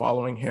her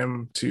following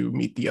him to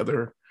meet the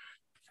other,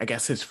 I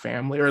guess, his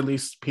family, or at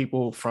least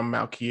people from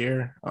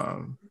Malkier.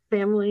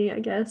 Family, I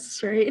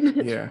guess, right?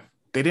 Yeah.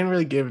 They didn't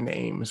really give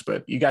names,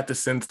 but you got the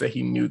sense that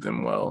he knew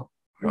them well.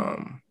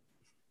 But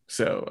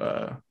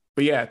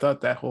yeah, I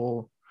thought that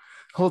whole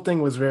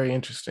thing was very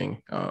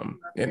interesting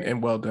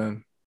and well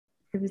done.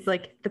 It was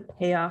like the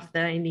payoff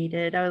that I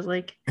needed. I was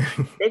like,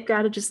 they've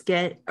got to just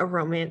get a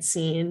romance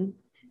scene.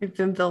 They've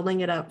been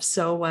building it up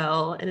so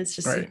well, and it's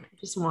just, right. I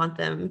just want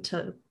them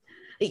to,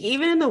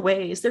 even in the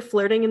ways they're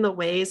flirting in the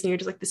ways, and you're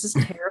just like, this is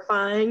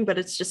terrifying, but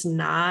it's just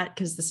not,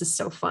 because this is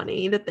so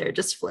funny that they're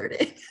just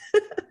flirting.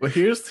 Well,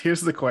 here's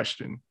the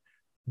question: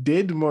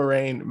 did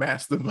Moiraine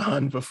mask the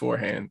bond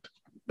beforehand?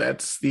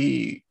 That's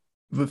the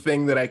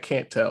thing that I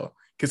can't tell,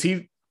 because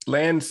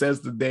Lan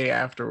says the day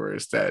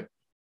afterwards that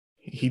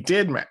he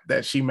did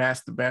that she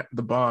masked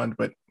the bond,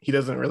 but he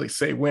doesn't really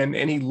say when,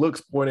 and he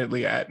looks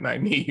pointedly at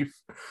Nynaeve.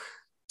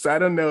 So I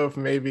don't know if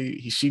maybe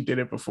she did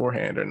it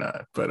beforehand or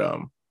not, but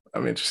I'm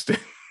interested.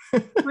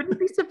 Wouldn't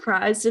be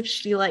surprised if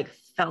she like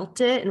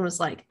felt it and was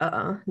like,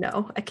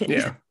 no, I can't.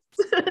 Yeah,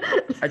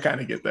 I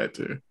kind of get that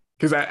too.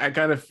 Because I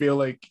kind of feel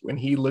like when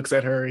he looks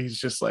at her, he's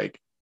just like,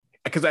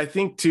 because I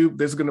think too,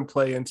 this is going to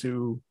play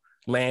into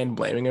Lan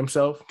blaming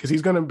himself, because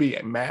he's going to be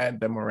mad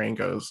that Moiraine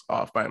goes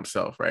off by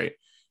himself, right?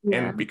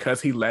 Yeah. And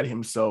because he let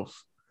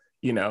himself,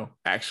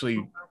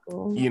 actually,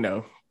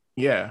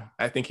 yeah,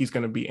 I think he's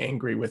going to be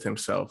angry with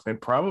himself,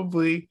 and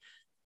probably,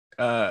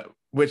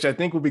 which I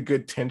think will be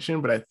good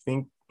tension, but I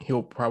think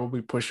he'll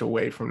probably push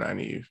away from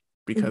Nynaeve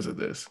because of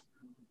this.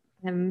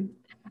 I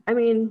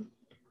mean,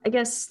 I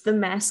guess the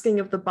masking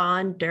of the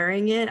bond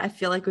during it, I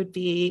feel like would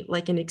be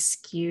like an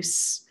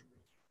excuse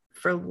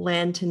for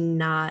Lan to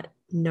not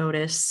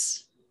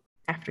notice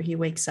after he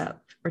wakes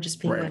up, or just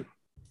being right.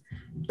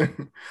 like,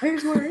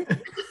 "Where's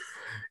Moiraine?"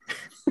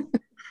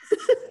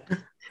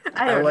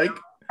 I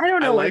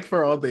don't know. Like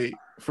for all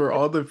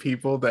the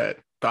people that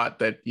thought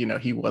that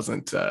he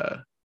wasn't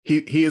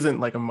he isn't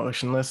like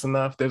emotionless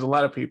enough. There's a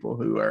lot of people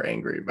who are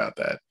angry about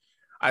that.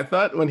 I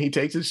thought when he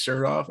takes his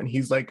shirt off and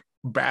he's like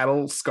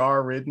battle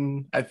scar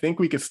ridden, I think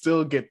we could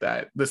still get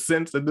the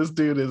sense that this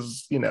dude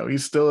is,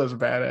 he's still as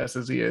badass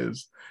as he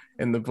is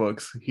in the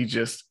books. He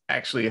just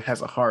actually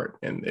has a heart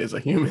and is a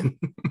human.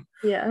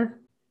 Yeah.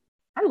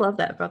 I love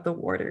that about the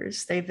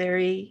warders. They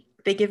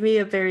give me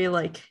a very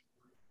like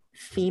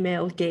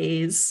female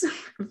gaze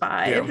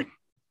vibe. Yeah.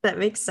 That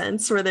makes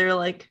sense, where they're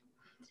like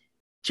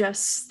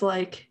just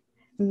like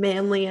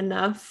manly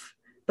enough,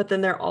 but then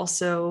they're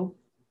also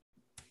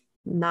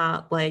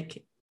not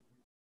like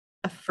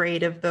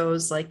afraid of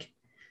those like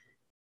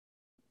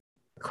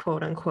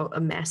quote unquote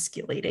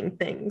emasculating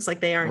things.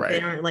 Like they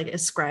aren't like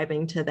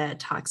ascribing to that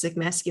toxic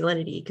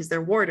masculinity because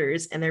they're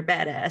warders and they're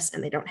badass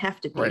and they don't have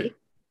to be. Right.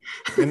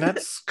 And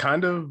that's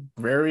kind of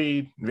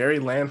very, very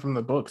Lan from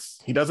the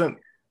books. He doesn't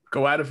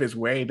go out of his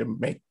way to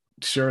make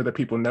sure that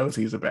people knows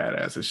he's a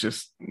badass. It's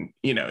just,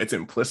 it's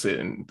implicit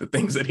in the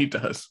things that he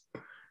does.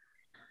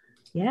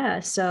 Yeah,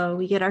 so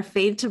we get our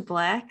fade to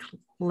black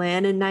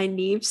Lan and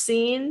Nynaeve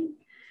scene.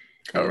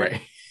 All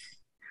right.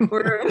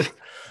 We're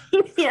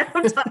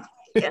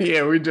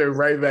yeah, we go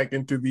right back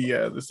into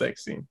the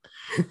sex scene.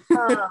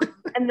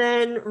 And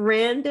then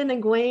Rand and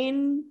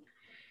Egwene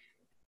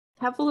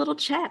have a little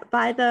chat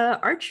by the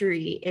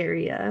archery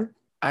area.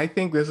 I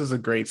think this is a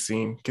great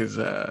scene because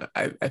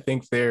I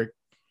think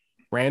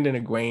Rand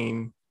and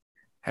Egwene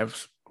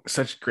have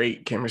such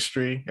great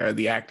chemistry.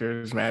 The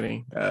actors,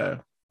 Maddie,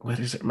 what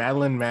is it?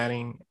 Madeline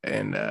Manning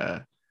and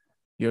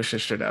Yosha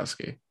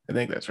Stradowski. I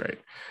think that's right.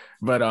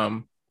 But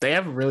they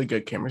have really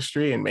good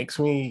chemistry and makes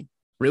me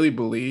really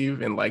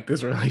believe and like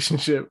this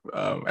relationship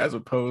as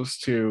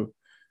opposed to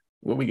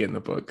what we get in the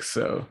book.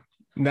 So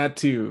not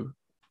to,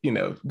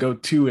 go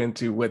too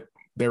into what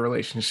their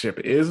relationship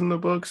is in the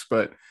books,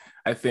 but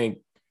I think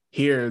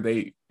here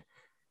they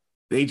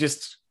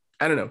just,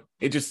 I don't know,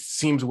 it just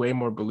seems way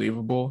more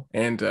believable,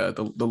 and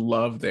the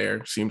love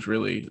there seems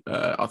really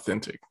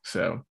authentic.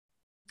 So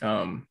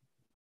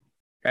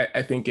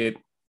I think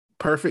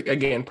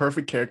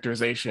perfect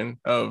characterization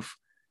of,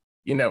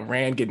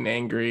 Rand getting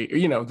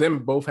angry, or, them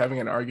both having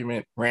an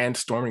argument, Rand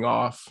storming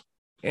off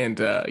and,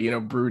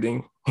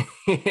 brooding.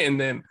 And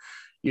then,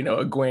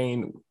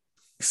 Egwene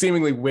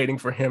seemingly waiting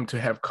for him to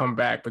have come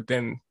back. But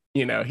then,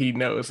 he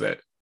knows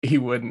that she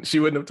wouldn't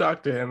have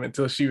talked to him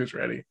until she was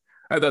ready.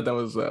 I thought that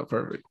was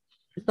perfect.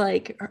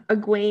 Like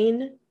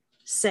Egwene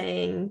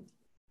saying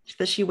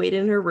that she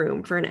waited in her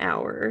room for an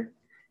hour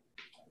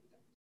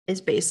is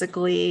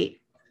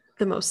basically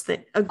the most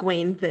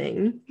Egwene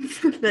thing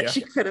that she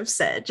could have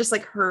said. Just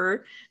like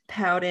her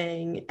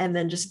pouting and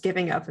then just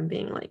giving up and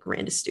being like,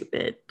 Rand is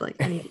stupid.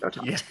 Like, I need to go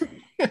talk to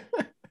him.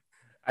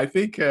 I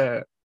think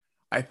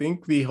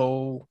the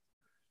whole,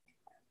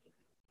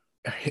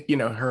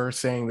 her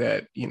saying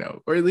that,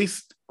 or at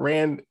least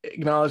Rand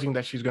acknowledging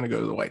that she's going to go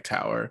to the White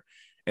Tower,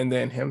 and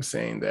then him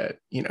saying that,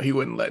 he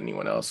wouldn't let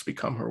anyone else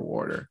become her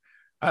warder.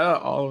 I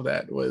thought all of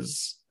that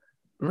was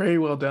very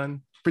well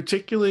done,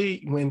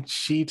 particularly when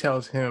she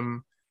tells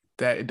him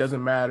that it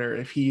doesn't matter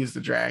if he is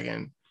the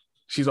dragon,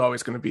 she's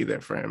always going to be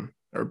there for him,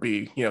 or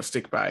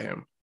stick by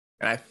him.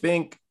 And I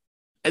think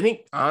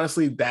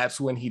honestly, that's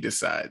when he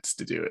decides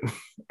to do it.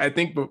 I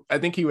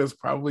think he was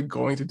probably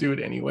going to do it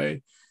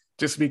anyway,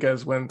 just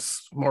because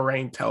once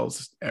Moiraine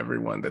tells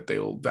everyone that they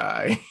will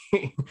die,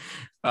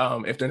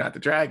 if they're not the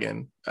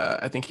dragon,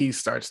 I think he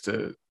starts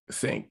to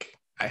think,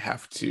 I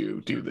have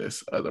to do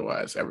this,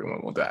 otherwise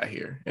everyone will die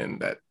here.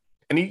 And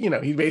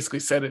he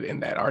basically said it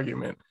in that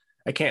argument.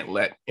 I can't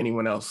lose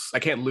anyone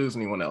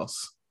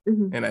else.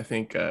 Mm-hmm. And I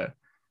think it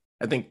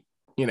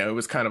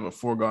was kind of a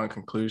foregone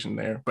conclusion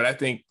there. But I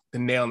think the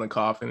nail in the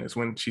coffin is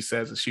when she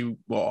says that she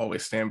will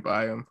always stand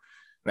by him.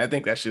 And I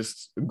think that's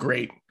just a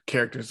great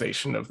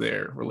characterization of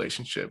their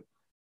relationship,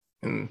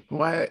 and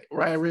why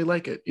I really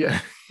like it. Yeah.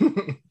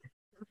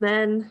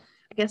 Then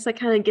I guess that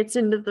kind of gets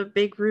into the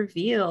big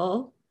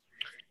reveal.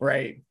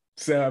 Right.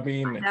 So I Find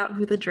mean, out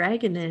who the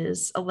dragon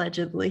is,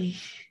 allegedly.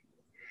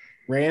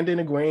 Rand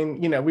and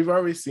Egwene, we've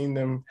already seen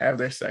them have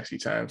their sexy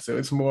time. So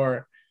it's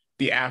more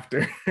the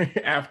after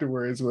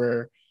afterwards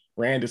where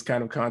Rand is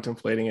kind of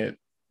contemplating it,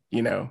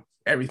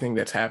 everything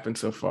that's happened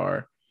so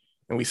far.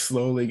 And we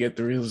slowly get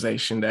the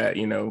realization that,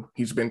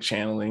 he's been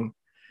channeling.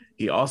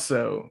 He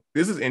also,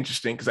 this is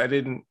interesting because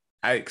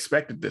I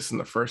expected this in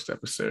the first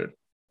episode,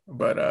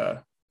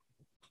 but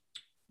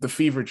the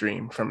fever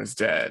dream from his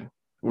dad,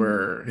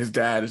 where his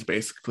dad is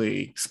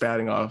basically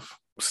spouting off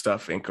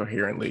stuff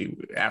incoherently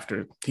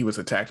after he was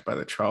attacked by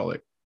the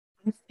Trolloc.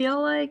 I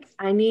feel like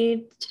I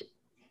need,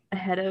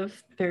 ahead of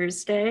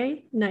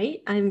Thursday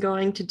night, I'm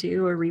going to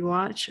do a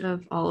rewatch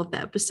of all of the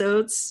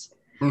episodes.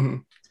 Mm-hmm.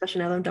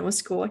 Especially now that I'm done with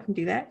school, I can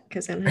do that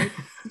because I don't have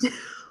to do.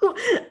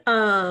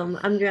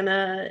 I'm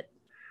gonna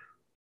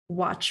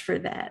watch for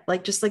that.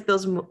 Like just like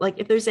those, like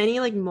if there's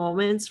any like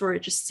moments where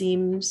it just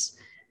seems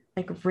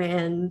like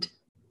Rand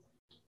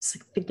is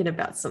like thinking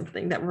about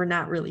something that we're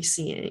not really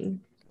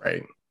seeing.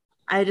 Right.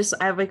 I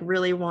like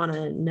really want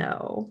to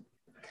know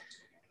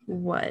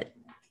what,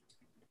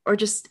 or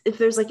just if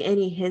there's like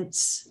any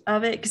hints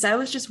of it, because I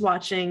was just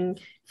watching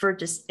for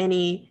just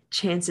any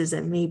chances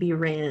that maybe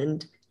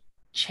Rand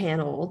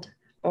channeled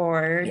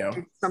or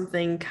did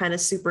something kind of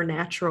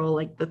supernatural,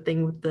 like the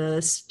thing with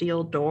the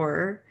steel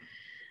door,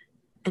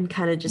 and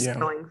kind of just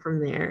going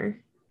from there.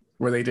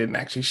 Where they didn't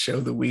actually show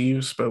the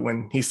weaves, but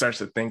when he starts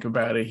to think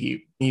about it,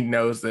 he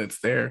knows that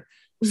it's there,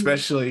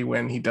 especially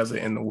when he does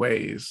it in the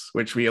ways,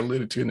 which we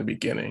alluded to in the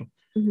beginning,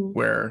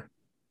 where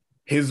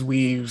his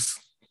weaves,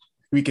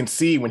 we can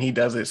see when he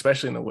does it,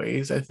 especially in the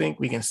ways, I think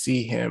we can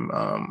see him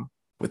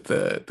with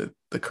the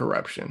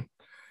corruption.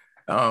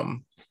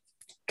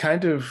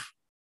 Kind of,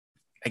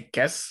 I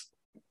guess,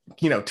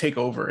 take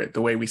over it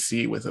the way we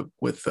see with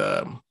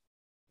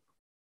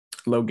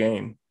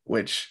Logain,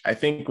 which I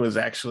think was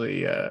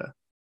actually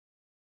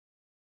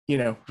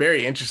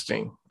very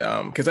interesting,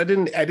 because I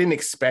didn't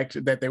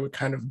expect that they would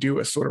kind of do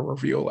a sort of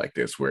reveal like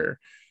this where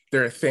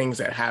there are things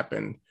that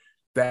happen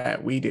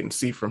that we didn't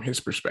see from his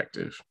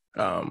perspective,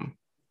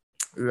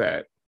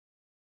 that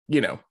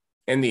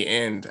in the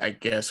end, I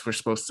guess we're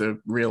supposed to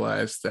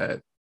realize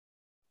that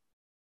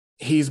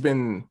he's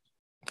been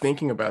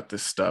thinking about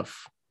this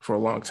stuff for a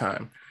long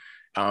time,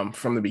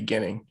 from the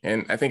beginning.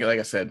 And I think, like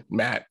I said,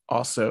 Mat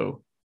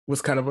also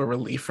was kind of a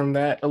relief from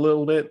that a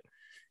little bit,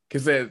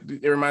 because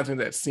it reminds me of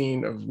that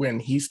scene of when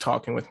he's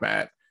talking with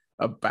Mat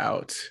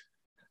about,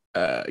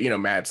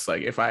 Mat's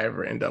like, if I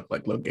ever end up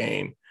like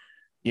Logain,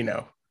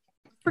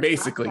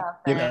 basically,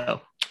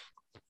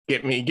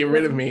 get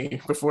rid of me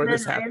before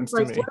this happens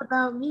to me. What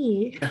about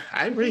me?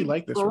 I really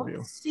like this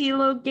review. See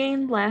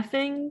Logain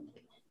laughing.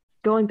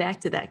 Going back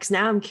to that, because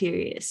now I'm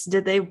curious.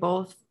 Did they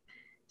both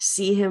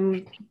see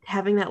him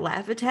having that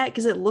laugh attack?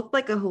 Because it looked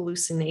like a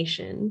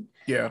hallucination.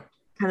 Yeah.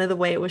 Kind of the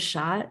way it was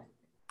shot.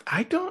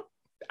 I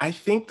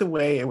think the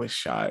way it was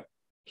shot,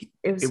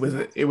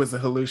 it was a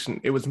hallucination.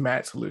 It was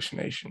Mat's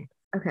hallucination.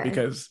 Okay.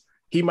 Because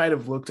he might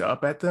have looked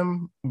up at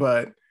them,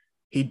 but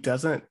he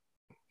doesn't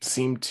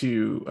seem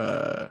to,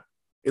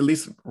 at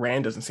least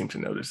Rand doesn't seem to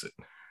notice it.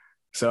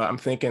 So I'm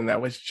thinking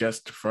that was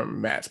just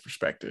from Mat's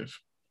perspective.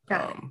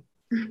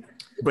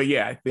 But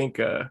yeah, I think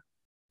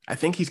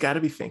he's got to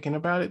be thinking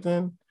about it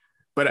then.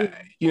 But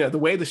the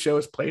way the show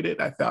has played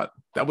it, I thought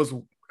that was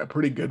a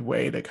pretty good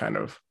way to kind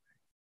of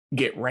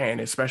get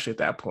Rand, especially at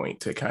that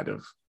point, to kind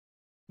of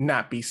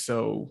not be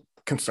so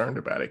concerned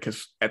about it,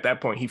 because at that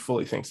point he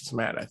fully thinks it's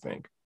Mat, I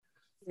think.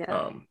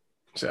 Yeah.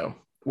 So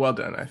well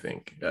done, I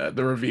think.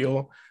 The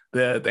reveal,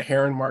 the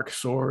Heron Mark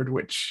sword,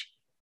 which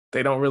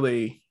they don't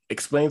really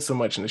explain so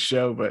much in the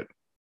show, but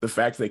the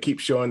fact that they keep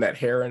showing that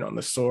heron on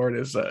the sword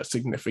is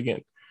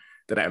significant,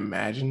 that I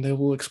imagine they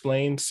will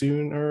explain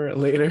sooner or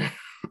later.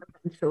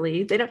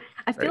 Eventually. They don't,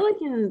 I feel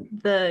like in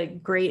the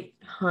Great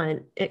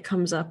Hunt, it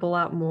comes up a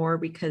lot more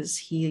because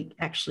he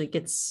actually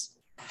gets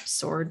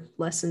sword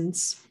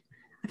lessons.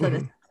 I feel like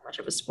that's not much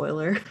of a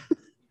spoiler.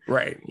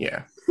 Right,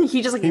 yeah.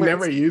 He just like he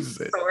never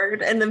uses it.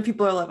 Sword, and then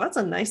people are like, that's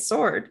a nice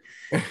sword.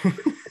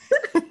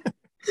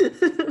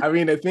 I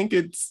mean, I think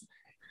it's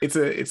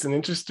an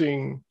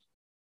interesting,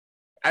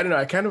 I don't know,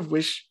 I kind of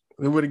wish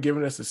they would have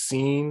given us a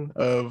scene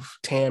of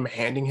Tam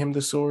handing him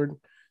the sword.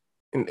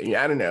 And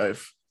I don't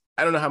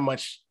know how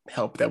much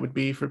help that would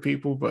be for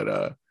people, but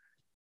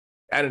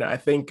I don't know. I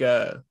think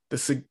the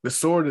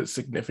sword is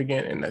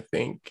significant, and I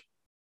think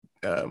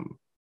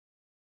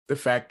the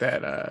fact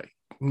that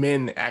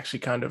Min actually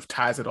kind of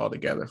ties it all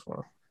together for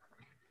him.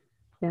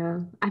 Yeah,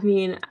 I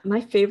mean,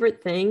 my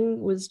favorite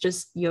thing was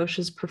just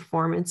Yosha's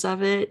performance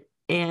of it,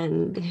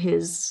 and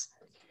his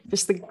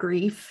just the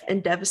grief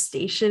and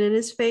devastation in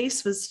his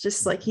face was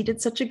just like, he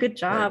did such a good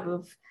job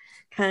of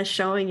kind of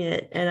showing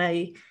it. And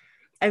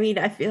I mean,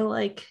 I feel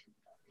like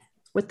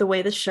with the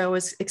way the show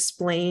is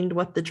explained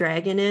what the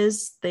dragon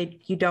is,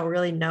 you don't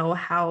really know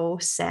how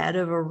sad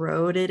of a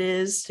road it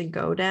is to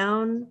go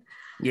down.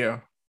 Yeah.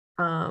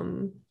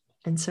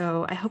 And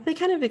so I hope they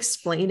kind of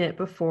explain it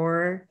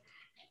before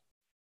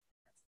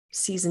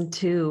season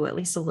 2, at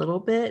least a little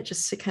bit,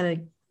 just to kind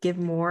of give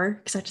more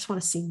because I just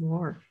want to see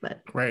more.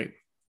 But Right.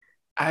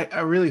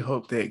 I really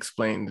hope they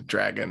explain the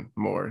dragon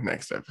more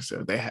next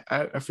episode.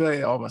 I feel like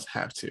they almost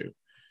have to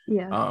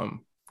yeah,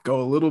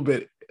 go a little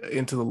bit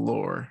into the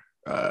lore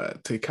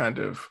to kind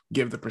of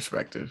give the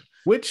perspective,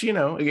 which,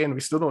 again,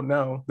 we still don't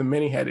know. The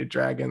many-headed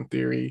dragon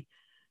theory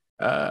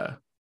still on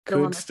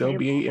could the still table.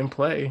 be in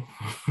play.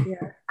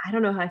 Yeah, I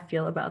don't know how I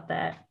feel about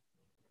that,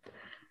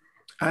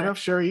 I'm but not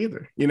sure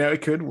either.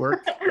 It could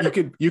work.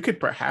 You could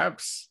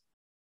perhaps,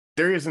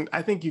 there isn't,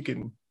 I think you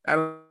can, I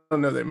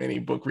don't know that many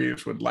book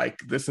readers would like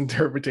this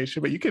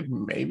interpretation, but you could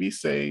maybe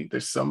say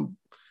there's some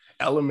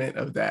element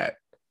of that.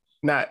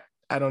 Not,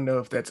 I don't know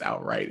if that's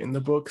outright in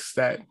the books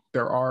that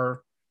there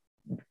are,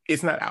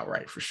 it's not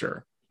outright for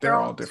sure. they're They're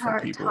all all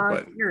different people,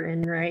 but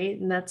Targaryen, right?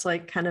 And that's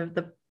like kind of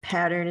the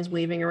pattern is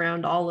weaving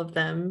around all of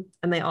them,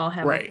 and they all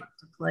have a part right.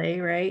 to play,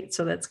 right?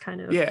 So that's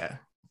kind of Yeah.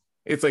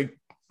 It's like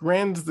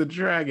Rand's the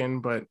dragon,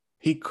 but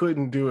he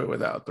couldn't do it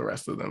without the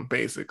rest of them,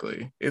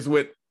 basically. Is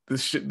what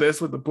that's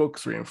what the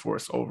books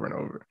reinforce over and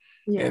over.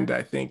 yeah. And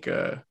I think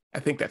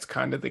that's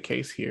kind of the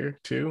case here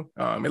too.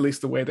 At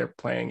least the way they're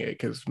playing it,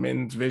 because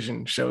Min's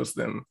vision shows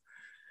them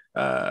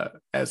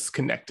as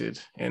connected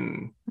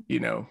and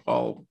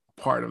all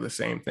part of the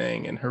same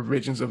thing, and her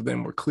visions of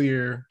them were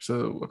clear,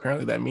 so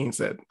apparently that means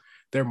that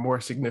they're more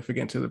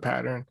significant to the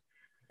pattern.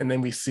 And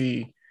then we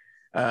see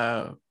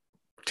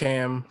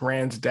Tam,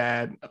 Rand's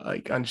dad,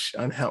 like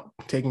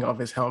taking off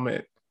his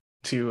helmet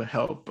to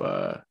help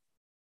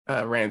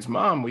Rand's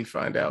mom, we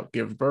find out,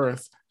 give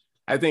birth.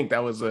 I think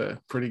that was a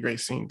pretty great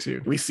scene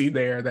too. We see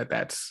there that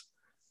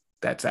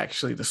that's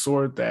actually the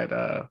sword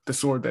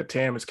that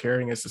Tam is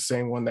carrying is the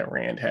same one that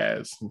Rand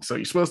has. And so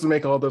you're supposed to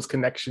make all those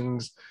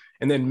connections.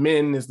 And then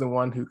Min is the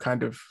one who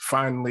kind of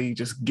finally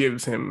just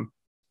gives him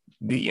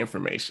the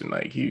information.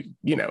 Like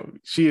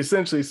she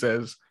essentially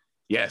says,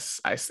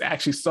 yes, I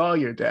actually saw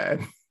your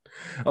dad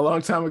a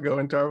long time ago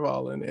in Tar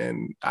Valon,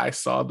 and I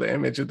saw the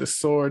image of the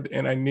sword,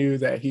 and I knew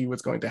that he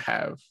was going to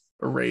have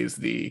raised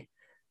the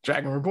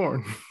Dragon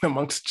Reborn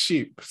amongst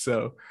sheep.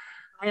 So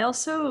I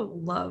also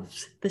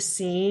loved the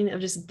scene of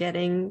just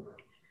getting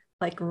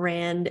like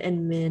Rand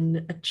and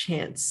Min a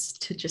chance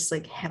to just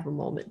like have a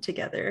moment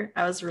together.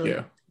 I was really yeah,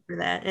 happy for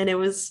that. And it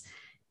was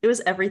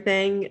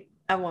everything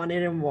I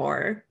wanted and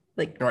more.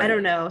 Like, I right.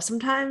 don't know,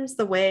 sometimes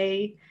the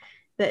way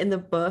that in the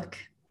book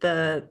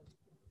the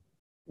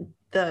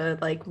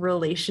like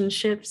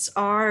relationships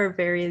are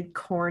very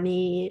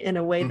corny in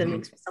a way that Mm-hmm.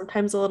 makes me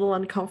sometimes a little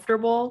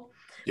uncomfortable.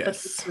 But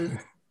Yes.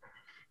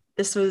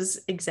 this was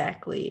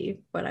exactly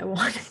what I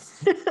wanted.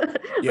 Like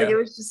Yeah, it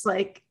was just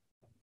like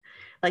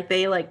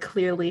they like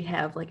clearly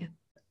have like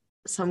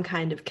some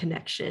kind of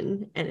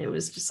connection, and it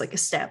was just like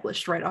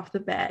established right off the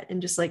bat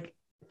in just like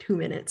 2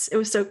 minutes. It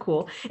was so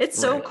cool. It's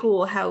so right.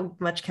 cool how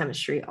much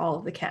chemistry all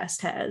of the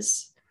cast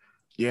has.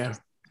 Yeah,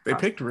 Just they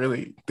across. picked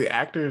really, the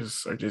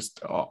actors are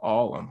just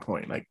all on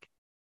point. Like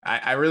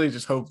I really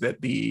just hope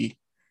that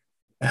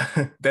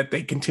that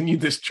they continue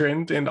this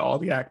trend and all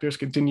the actors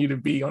continue to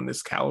be on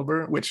this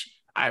caliber, which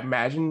I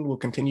imagine will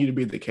continue to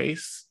be the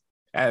case.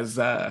 As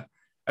I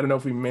don't know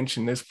if we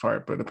mentioned this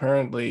part, but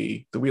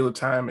apparently The Wheel of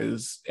Time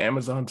is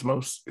Amazon's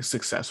most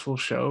successful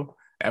show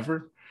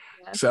ever.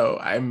 Yeah. So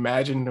I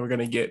imagine we're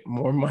gonna get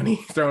more money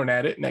thrown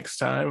at it next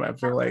time. I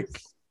feel That like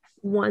was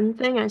one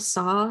thing I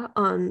saw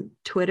on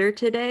Twitter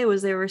today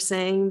was they were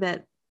saying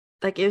that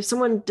like if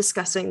someone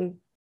discussing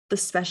the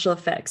special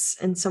effects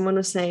and someone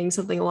was saying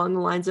something along the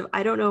lines of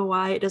I don't know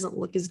why it doesn't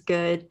look as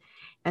good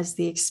as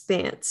The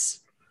Expanse,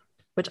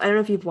 which I don't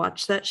know if you've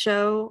watched that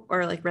show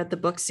or like read the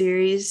book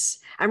series.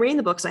 I'm reading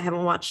the books. I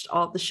haven't watched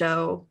all of the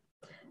show,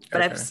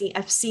 but I've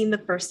okay, seen the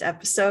first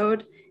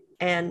episode,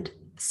 and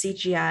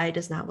CGI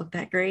does not look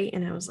that great.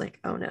 And I was like,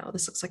 oh no,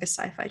 this looks like a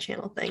Sci-Fi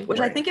Channel thing,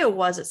 which I right. think it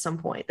was at some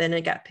point. Then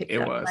it got picked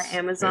It up by was, yeah.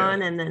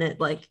 Amazon, and then it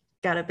like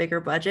got a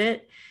bigger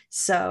budget.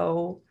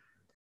 So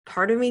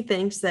part of me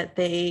thinks that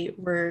they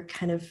were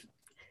kind of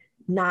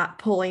not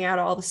pulling out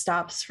all the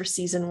stops for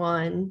season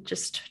one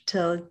just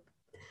to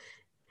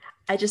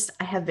I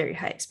have very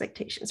high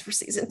expectations for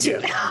season two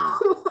Yeah. now.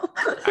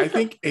 I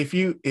think if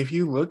you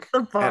look The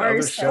at bar other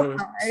is so shows,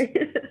 high.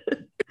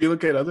 if you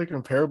look at other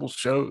comparable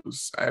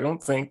shows, I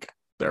don't think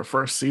their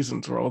first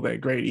seasons were all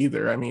that great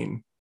either. I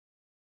mean,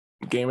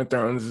 Game of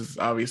Thrones is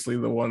obviously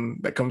the one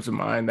that comes to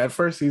mind. That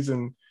first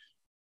season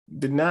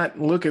did not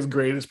look as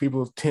great as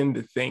people tend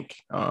to think.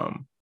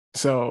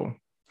 So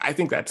I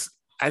think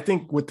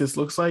what this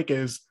looks like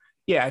is,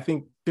 yeah, I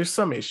think there's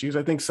some issues.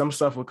 I think some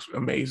stuff looks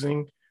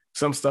amazing.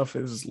 Some stuff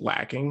is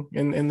lacking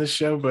in this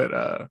show, but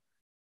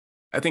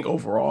I think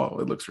overall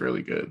it looks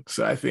really good.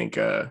 So I think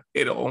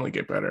it'll only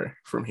get better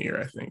from here,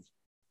 I think.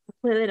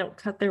 They don't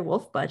cut their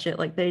wolf budget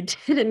like they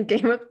did in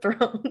Game of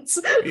Thrones.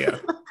 Yeah,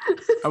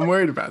 I'm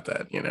worried about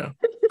that.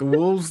 The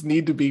wolves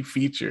need to be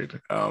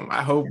featured.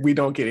 I hope we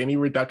don't get any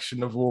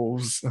reduction of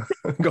wolves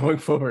going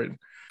forward.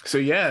 So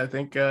yeah, I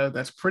think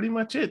that's pretty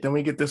much it. Then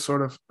we get this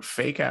sort of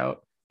fake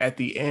out at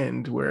the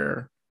end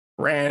where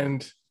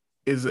Rand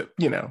is,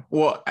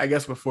 well, I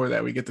guess before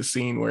that we get the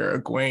scene where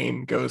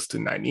Egwene goes to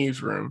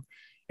Nynaeve's room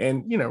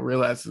and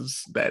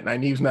realizes that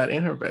Nynaeve's not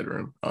in her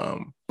bedroom.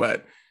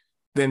 But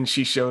then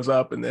she shows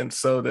up, and then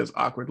so does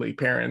awkwardly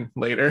Perrin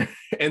later.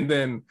 And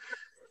then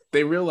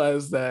they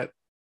realize that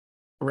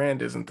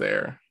Rand isn't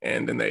there,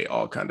 and then they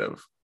all kind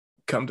of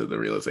come to the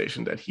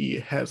realization that he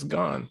has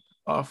gone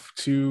off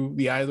to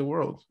the eye of the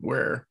world,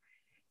 where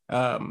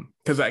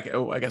because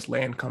I guess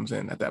Lan comes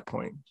in at that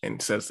point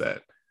and says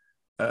that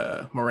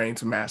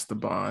Moiraine's amassed the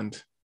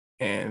bond,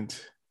 and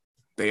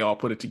they all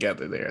put it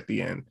together there at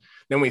the end.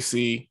 Then we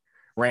see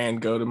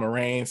Rand go to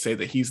Moiraine, say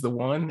that he's the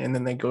one, and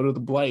then they go to the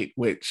Blight,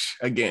 which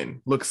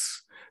again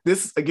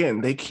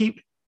they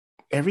keep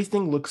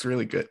everything looks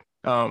really good.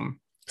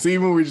 So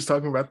even when we were just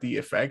talking about the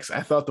effects,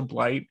 I thought the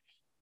Blight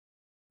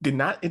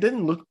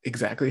didn't look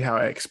exactly how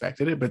I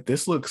expected it, but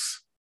this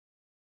looks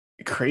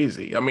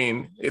crazy. I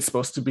mean, it's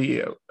supposed to be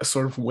a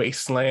sort of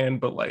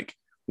wasteland, but like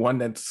one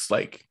that's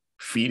like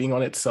feeding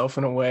on itself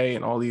in a way,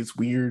 and all these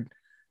weird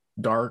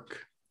dark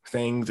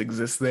things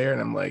exist there.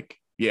 And I'm like,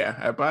 yeah,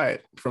 I buy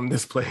it from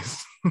this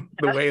place.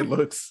 The way it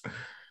looks,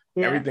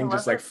 everything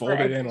just like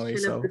folded in on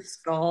itself. The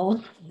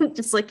skull,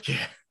 just like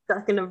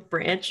stuck in a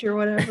branch or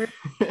whatever.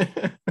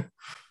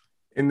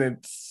 And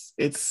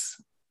it's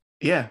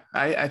yeah,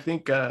 I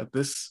think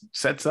this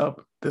sets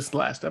up this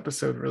last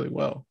episode really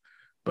well.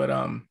 But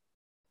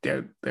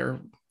they're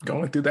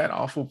going through that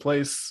awful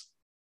place,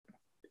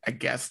 I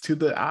guess, to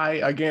the eye.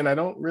 Again, I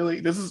don't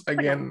really, this is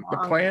again the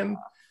plan.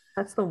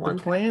 That's the one.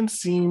 The plan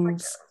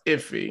seems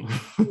iffy.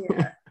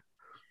 Yeah.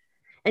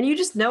 And you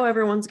just know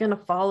everyone's going to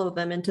follow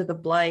them into the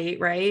Blight,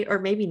 right? Or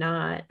maybe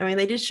not. I mean,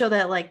 they did show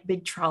that like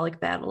big Trolloc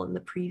battle in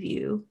the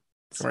preview.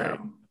 So. Right.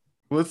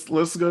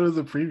 Let's go to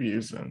the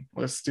previews and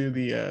let's do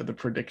the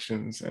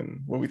predictions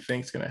and what we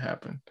think is going to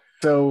happen.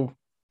 So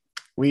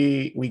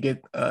we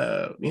get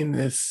in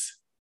this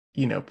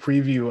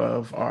preview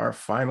of our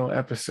final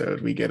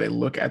episode, we get a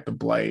look at the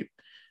Blight,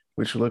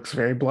 which looks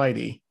very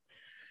blighty.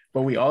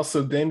 But we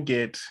also then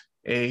get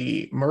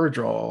a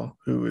Myrddraal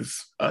who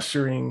is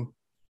ushering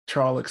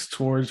Trollocs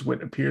towards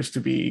what appears to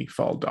be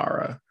Fal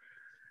Dara,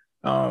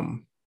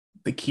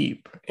 the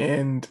keep.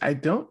 And I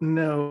don't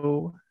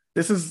know,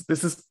 this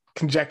is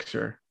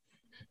conjecture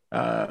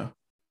that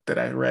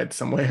I read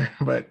somewhere,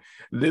 but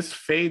this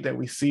Fade that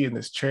we see in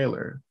this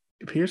trailer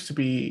appears to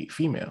be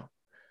female.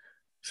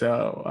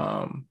 So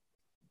I'm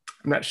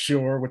not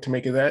sure what to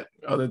make of that,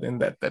 other than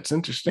that's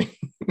interesting.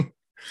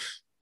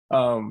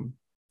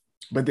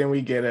 But then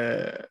we get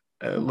a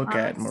look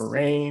at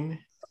Moiraine.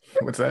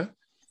 What's that?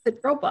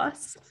 It's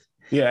robust.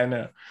 Yeah, I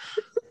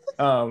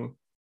know.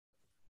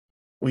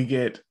 We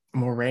get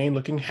Moiraine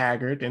looking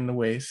haggard in the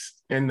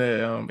waist, in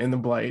the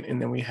Blight,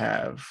 and then we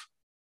have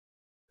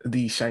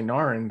the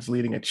Shienarans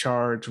leading a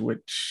charge,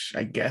 which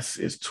I guess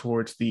is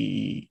towards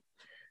the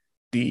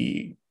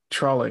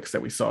Trollocs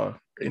that we saw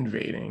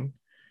invading.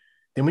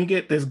 Then we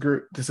get this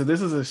group. So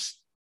this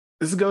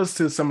goes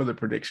to some of the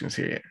predictions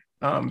here.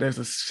 There's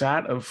a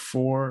shot of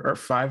 4 or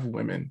 5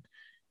 women.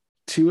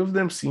 2 of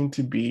them seem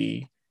to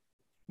be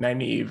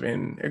Nynaeve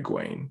and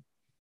Egwene.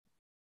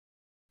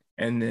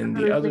 And then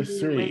the other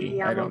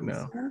 3, I don't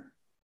know.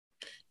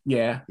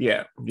 Yeah,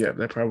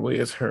 that probably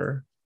is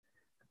her.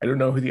 I don't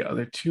know who the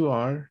other 2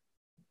 are.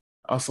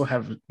 Also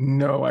have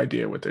no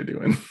idea what they're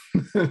doing.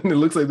 It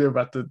looks like they're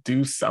about to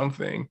do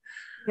something.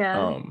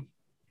 Yeah.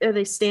 Are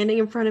they standing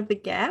in front of the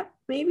gap,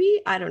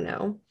 maybe? I don't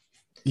know.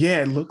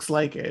 Yeah, it looks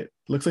like it.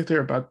 Looks like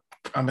they're about,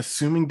 I'm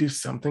assuming, do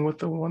something with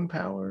the one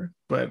power,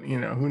 but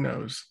who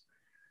knows?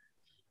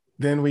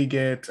 Then we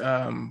get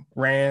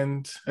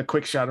Rand, a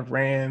quick shot of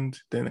Rand,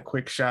 then a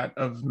quick shot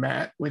of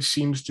Mat, which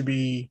seems to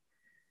be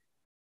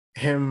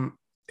him,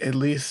 at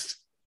least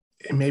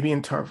maybe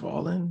in Tar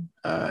Valon.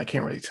 I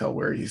can't really tell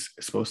where he's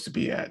supposed to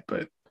be at,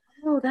 but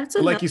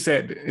like you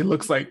said, it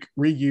looks like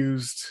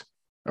reused,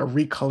 a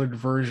recolored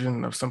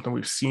version of something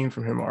we've seen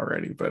from him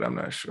already, but I'm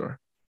not sure.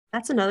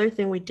 That's another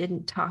thing we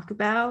didn't talk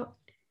about,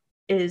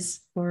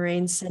 is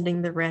Moiraine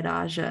sending the Red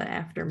Ajah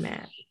after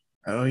Mat.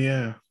 Oh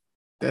yeah,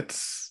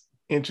 that's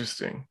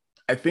interesting.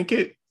 I think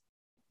it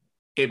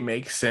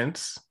makes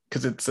sense,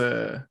 because it's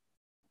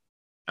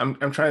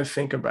I'm trying to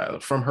think about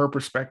it from her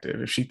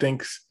perspective. If she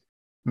thinks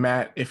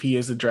Mat, if he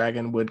is a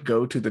dragon, would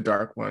go to the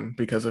Dark One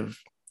because of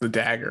the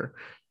dagger,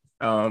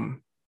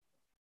 then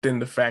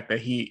the fact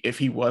that if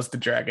he was the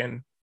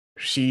dragon,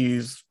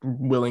 she's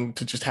willing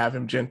to just have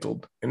him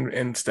gentled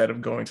instead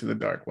of going to the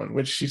Dark One,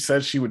 which she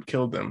says she would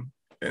kill them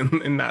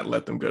and not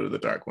let them go to the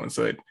Dark One.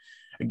 So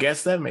I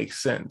guess that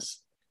makes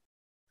sense.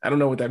 I don't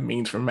know what that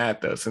means for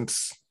Mat, though,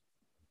 since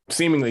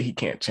seemingly he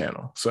can't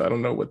channel. So I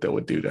don't know what that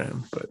would do to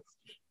him. But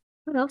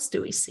what else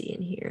do we see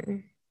in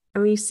here?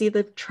 And we see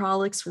the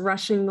Trollocs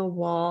rushing the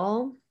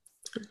wall.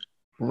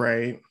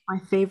 Right. My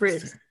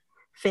favorite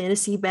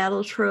fantasy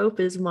battle trope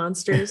is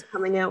monsters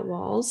coming out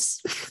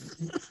walls.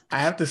 I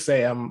have to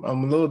say, I'm a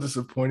little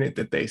disappointed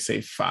that they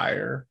say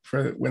fire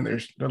for when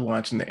they're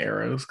launching the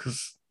arrows,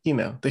 because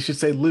they should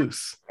say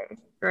loose.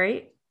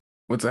 Right?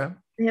 What's that?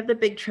 They have the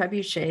big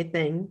trebuchet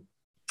thing.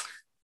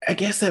 I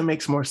guess that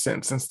makes more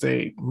sense, since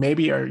they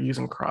maybe are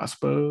using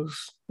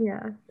crossbows,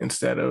 yeah,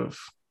 instead of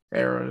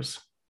arrows.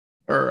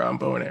 or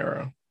bow and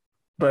arrow.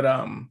 But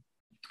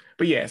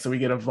but yeah, so we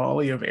get a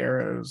volley of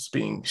arrows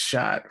being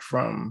shot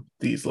from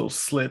these little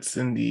slits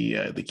in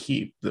the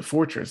keep, the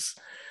fortress.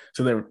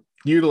 So they're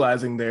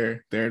utilizing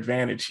their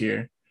advantage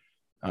here.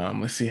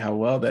 Let's see how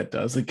well that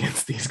does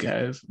against these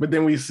guys. But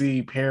then we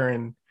see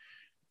Perrin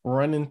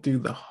running through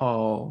the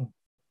hall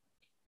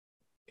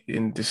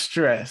in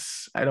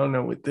distress. I don't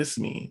know what this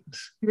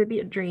means. Could it be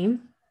a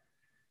dream?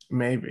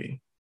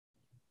 Maybe.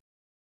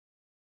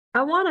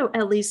 I want to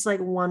at least like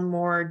one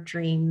more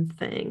dream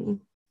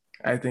thing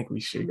I think we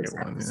in should this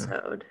get one. Yeah.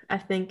 episode. I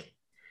think,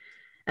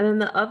 and then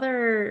the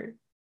other,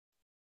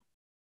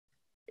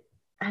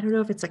 I don't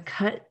know if it's a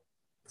cut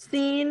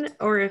scene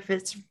or if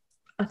it's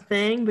a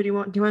thing, but do you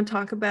want to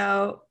talk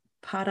about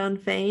Padan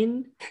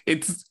Fane?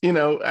 It's,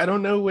 I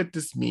don't know what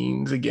this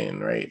means again,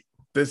 right?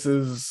 This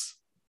is,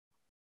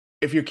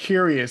 if you're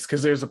curious,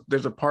 because there's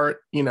a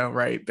part,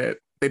 right, that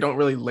they don't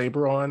really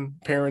labor on.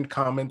 Perrin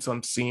comments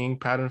on seeing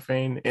Padan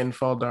Fane in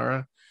Fal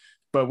Dara,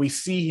 but we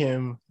see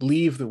him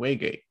leave the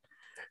Waygate.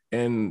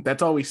 And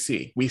that's all we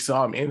see. We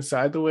saw him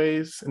inside the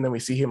ways, and then we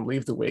see him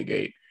leave the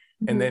Waygate.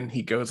 And then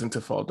he goes into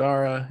Fal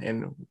Dara,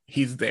 and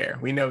he's there.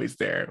 We know he's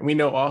there. We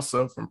know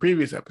also from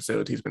previous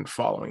episodes he's been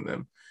following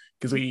them,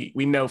 because we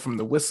know from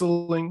the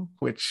whistling,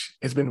 which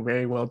has been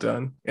very well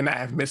done. And I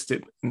have missed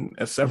it in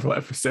several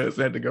episodes.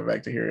 I had to go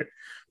back to hear it.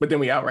 But then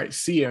we outright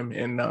see him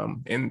in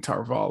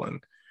Tar Valon.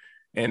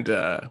 And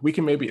we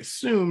can maybe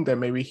assume that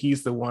maybe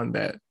he's the one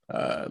that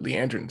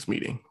Liandrin's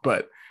meeting.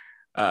 But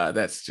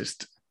that's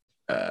just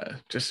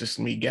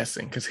me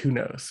guessing, because who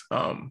knows.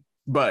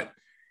 But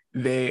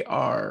they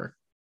are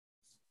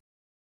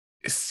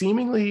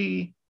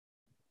seemingly,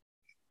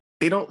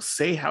 they don't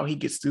say how he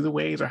gets through the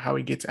waves or how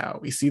he gets out.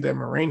 We see that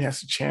Moiraine has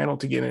to channel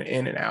to get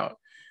in and out.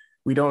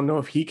 We don't know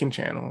if he can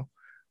channel,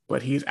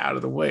 but he's out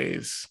of the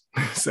waves.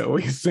 So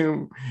we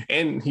assume,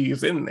 and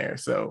he's in there.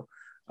 So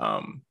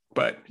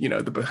but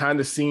the behind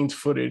the scenes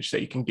footage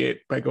that you can get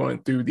by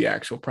going through the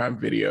actual Prime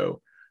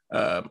Video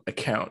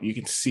account, you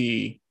can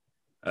see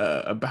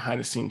a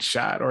behind the scenes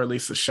shot, or at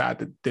least a shot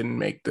that didn't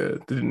make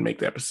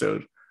the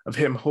episode, of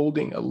him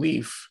holding a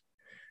leaf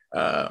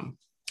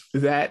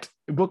that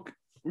book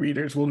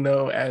readers will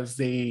know as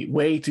the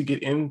way to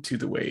get into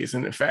the ways.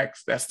 And in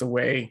fact, that's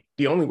the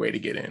only way to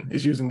get in,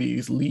 is using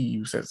these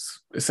leaves as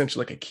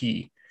essentially like a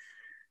key.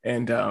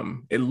 And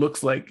it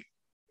looks like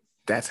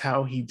that's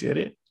how he did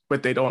it,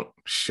 but they don't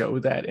show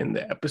that in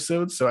the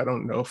episode. So I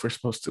don't know if we're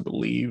supposed to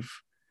believe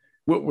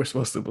what we're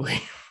supposed to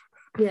believe.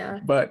 Yeah.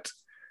 But,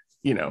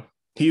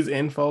 he's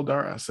in Fal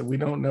Dara, so we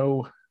don't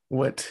know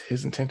what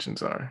his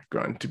intentions are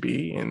going to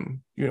be, and,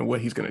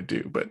 what he's going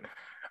to do. But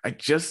I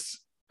just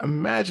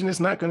imagine it's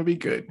not going to be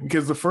good,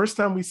 because the first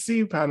time we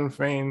see Padan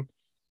Fane,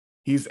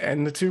 he's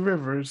in the Two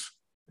Rivers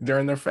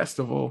during their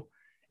festival.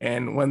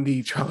 And when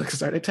the Trollocs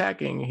start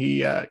attacking,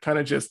 he kind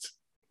of just,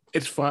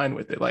 it's fine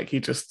with it. Like,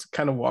 he just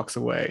kind of walks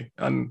away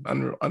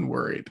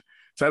unworried.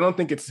 So I don't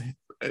think it's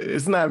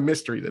not a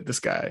mystery that this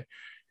guy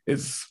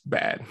is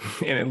bad,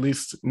 and at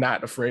least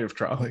not afraid of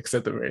Trollocs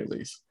at the very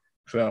least.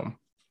 So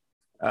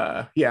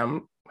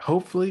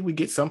hopefully we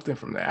get something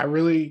from that. I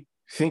really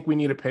think we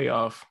need a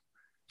payoff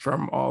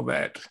from all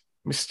that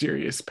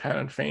mysterious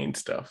Padan Fane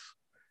stuff.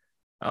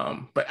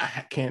 But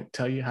I can't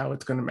tell you how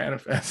it's going to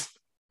manifest.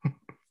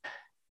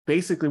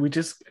 Basically, we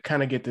just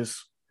kind of get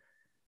this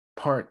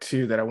part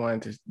 2 that I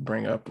wanted to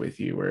bring up with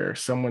you, where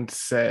someone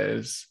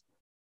says,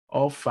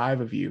 all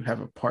 5 of you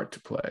have a part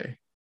to play.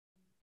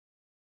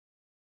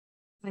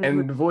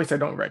 And the voice I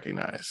don't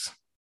recognize.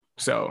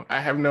 So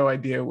I have no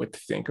idea what to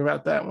think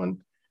about that one.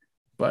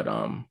 But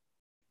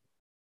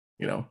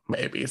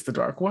maybe it's the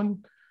Dark One's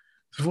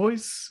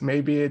voice.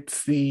 Maybe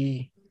it's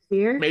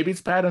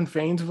Padan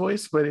Fane's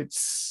voice, but it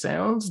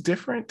sounds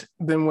different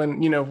than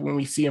when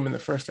we see him in the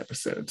first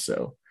episode.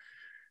 So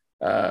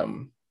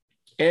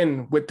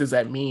and what does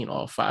that mean?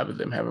 All 5 of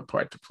them have a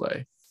part to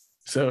play.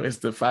 So is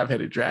the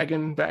 5-headed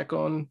dragon back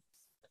on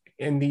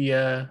in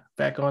the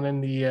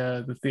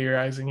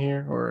theorizing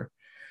here, or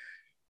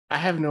I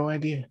have no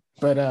idea.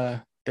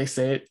 But they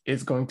say it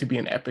is going to be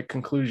an epic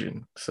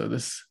conclusion. So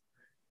this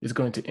is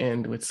going to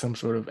end with some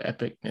sort of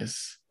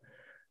epicness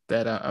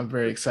that I'm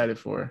very excited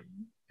for.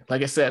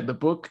 Like I said, the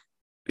book,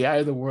 The Eye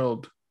of the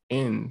World,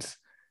 ends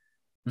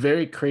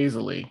very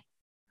crazily,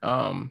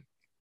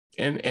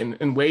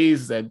 in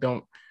ways that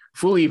don't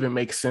fully even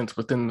make sense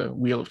within the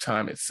Wheel of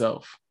Time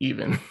itself.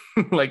 Even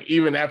like,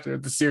 even after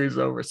the series is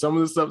over, some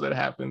of the stuff that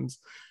happens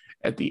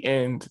at the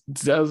end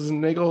doesn't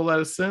make a whole lot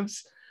of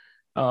sense.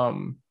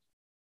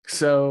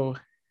 So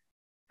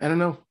I don't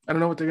know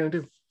what they're gonna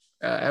do.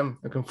 I'm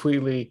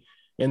completely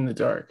in the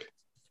dark.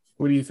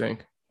 What do you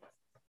think?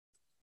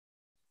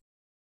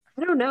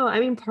 I don't know. I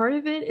mean, part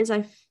of it is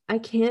I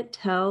can't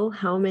tell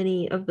how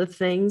many of the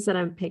things that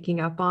I'm picking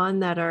up on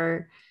that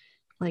are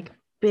like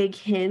big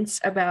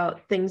hints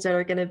about things that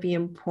are going to be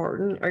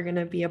important are going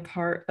to be a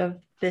part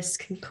of this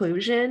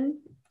conclusion.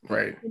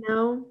 Right.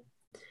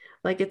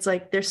 Like, it's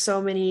like there's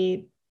so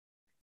many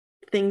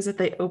things that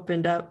they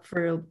opened up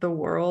for the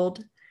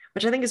world,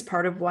 which I think is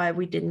part of why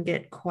we didn't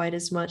get quite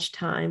as much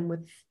time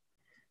with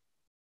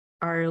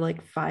our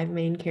like 5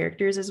 main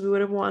characters as we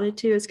would have wanted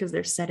to, is because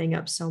they're setting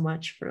up so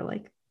much for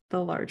like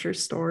the larger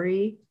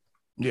story.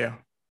 Yeah.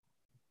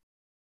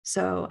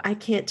 So I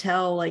can't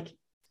tell like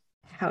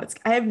how it's,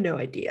 I have no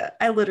idea.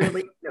 I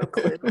literally have no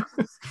clue.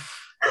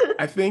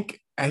 I think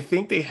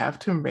they have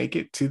to make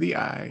it to the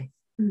eye.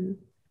 Mhm.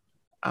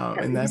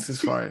 And that's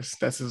as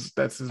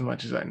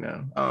much as I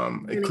know.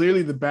 Gonna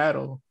Clearly get a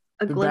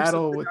the glimpse of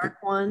battle the with Dark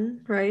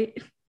One, right?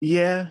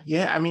 yeah.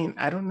 I mean,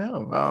 I don't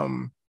know.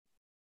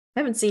 I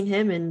haven't seen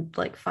him in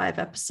like 5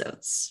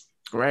 episodes.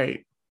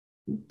 Right.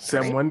 So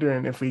I'm Right?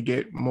 wondering if we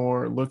get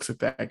more looks at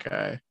that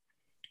guy.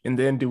 And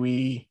then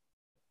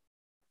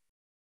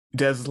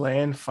does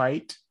Lan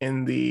fight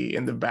in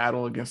the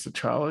battle against the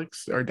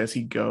Trollocs, or does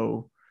he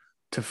go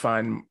to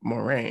find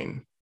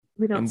Moraine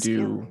We don't and see him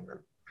do in the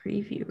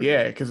preview.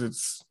 yeah,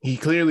 because he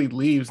clearly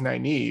leaves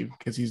Nynaeve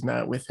because he's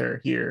not with her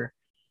here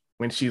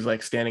when she's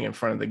like standing in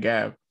front of the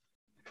gap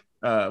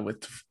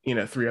with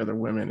 3 other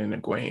women and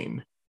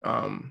Egwene.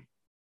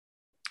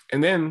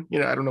 And then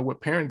I don't know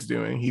what Perrin's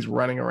doing. He's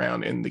running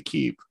around in the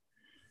keep.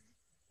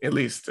 At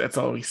least that's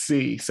all we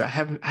see. So I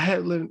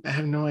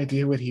have no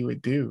idea what he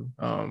would do.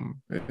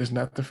 There's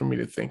nothing for me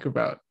to think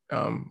about.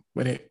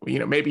 But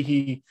maybe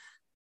he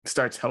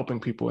starts helping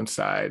people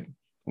inside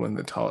when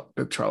the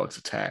Trollocs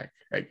attack,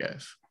 I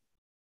guess.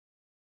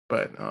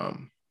 But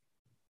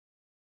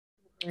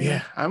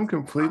yeah, I'm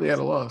completely at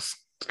a loss.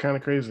 It's kind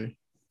of crazy.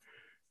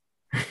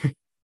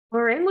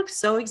 Moraine looks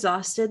so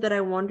exhausted that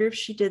I wonder if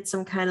she did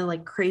some kind of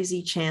like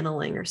crazy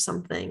channeling or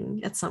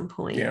something at some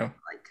point, Yeah.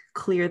 like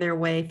clear their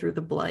way through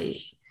the blight.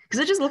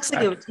 Because it just looks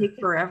like it would take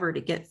forever to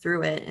get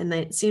through it, and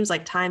it seems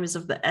like time is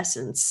of the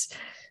essence.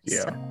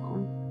 Yeah.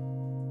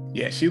 So.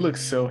 Yeah, she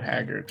looks so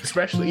haggard,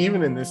 especially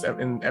even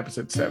in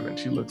episode 7.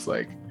 She looks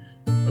like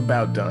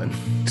about done.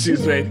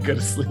 She's ready to go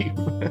to sleep.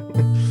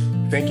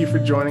 Thank you for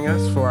joining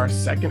us for our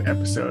second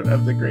episode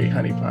of the Great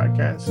Honey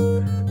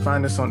Podcast.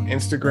 Find us on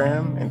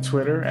Instagram and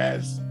Twitter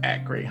as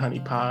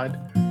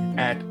 @GreatHoneyPod,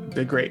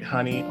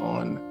 @TheGreatHoney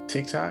on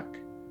TikTok,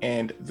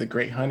 and The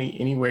Great Honey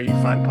anywhere you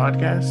find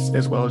podcasts,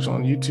 as well as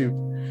on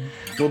YouTube.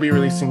 We'll be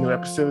releasing new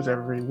episodes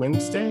every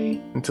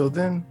Wednesday. Until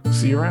then,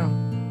 see you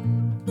around.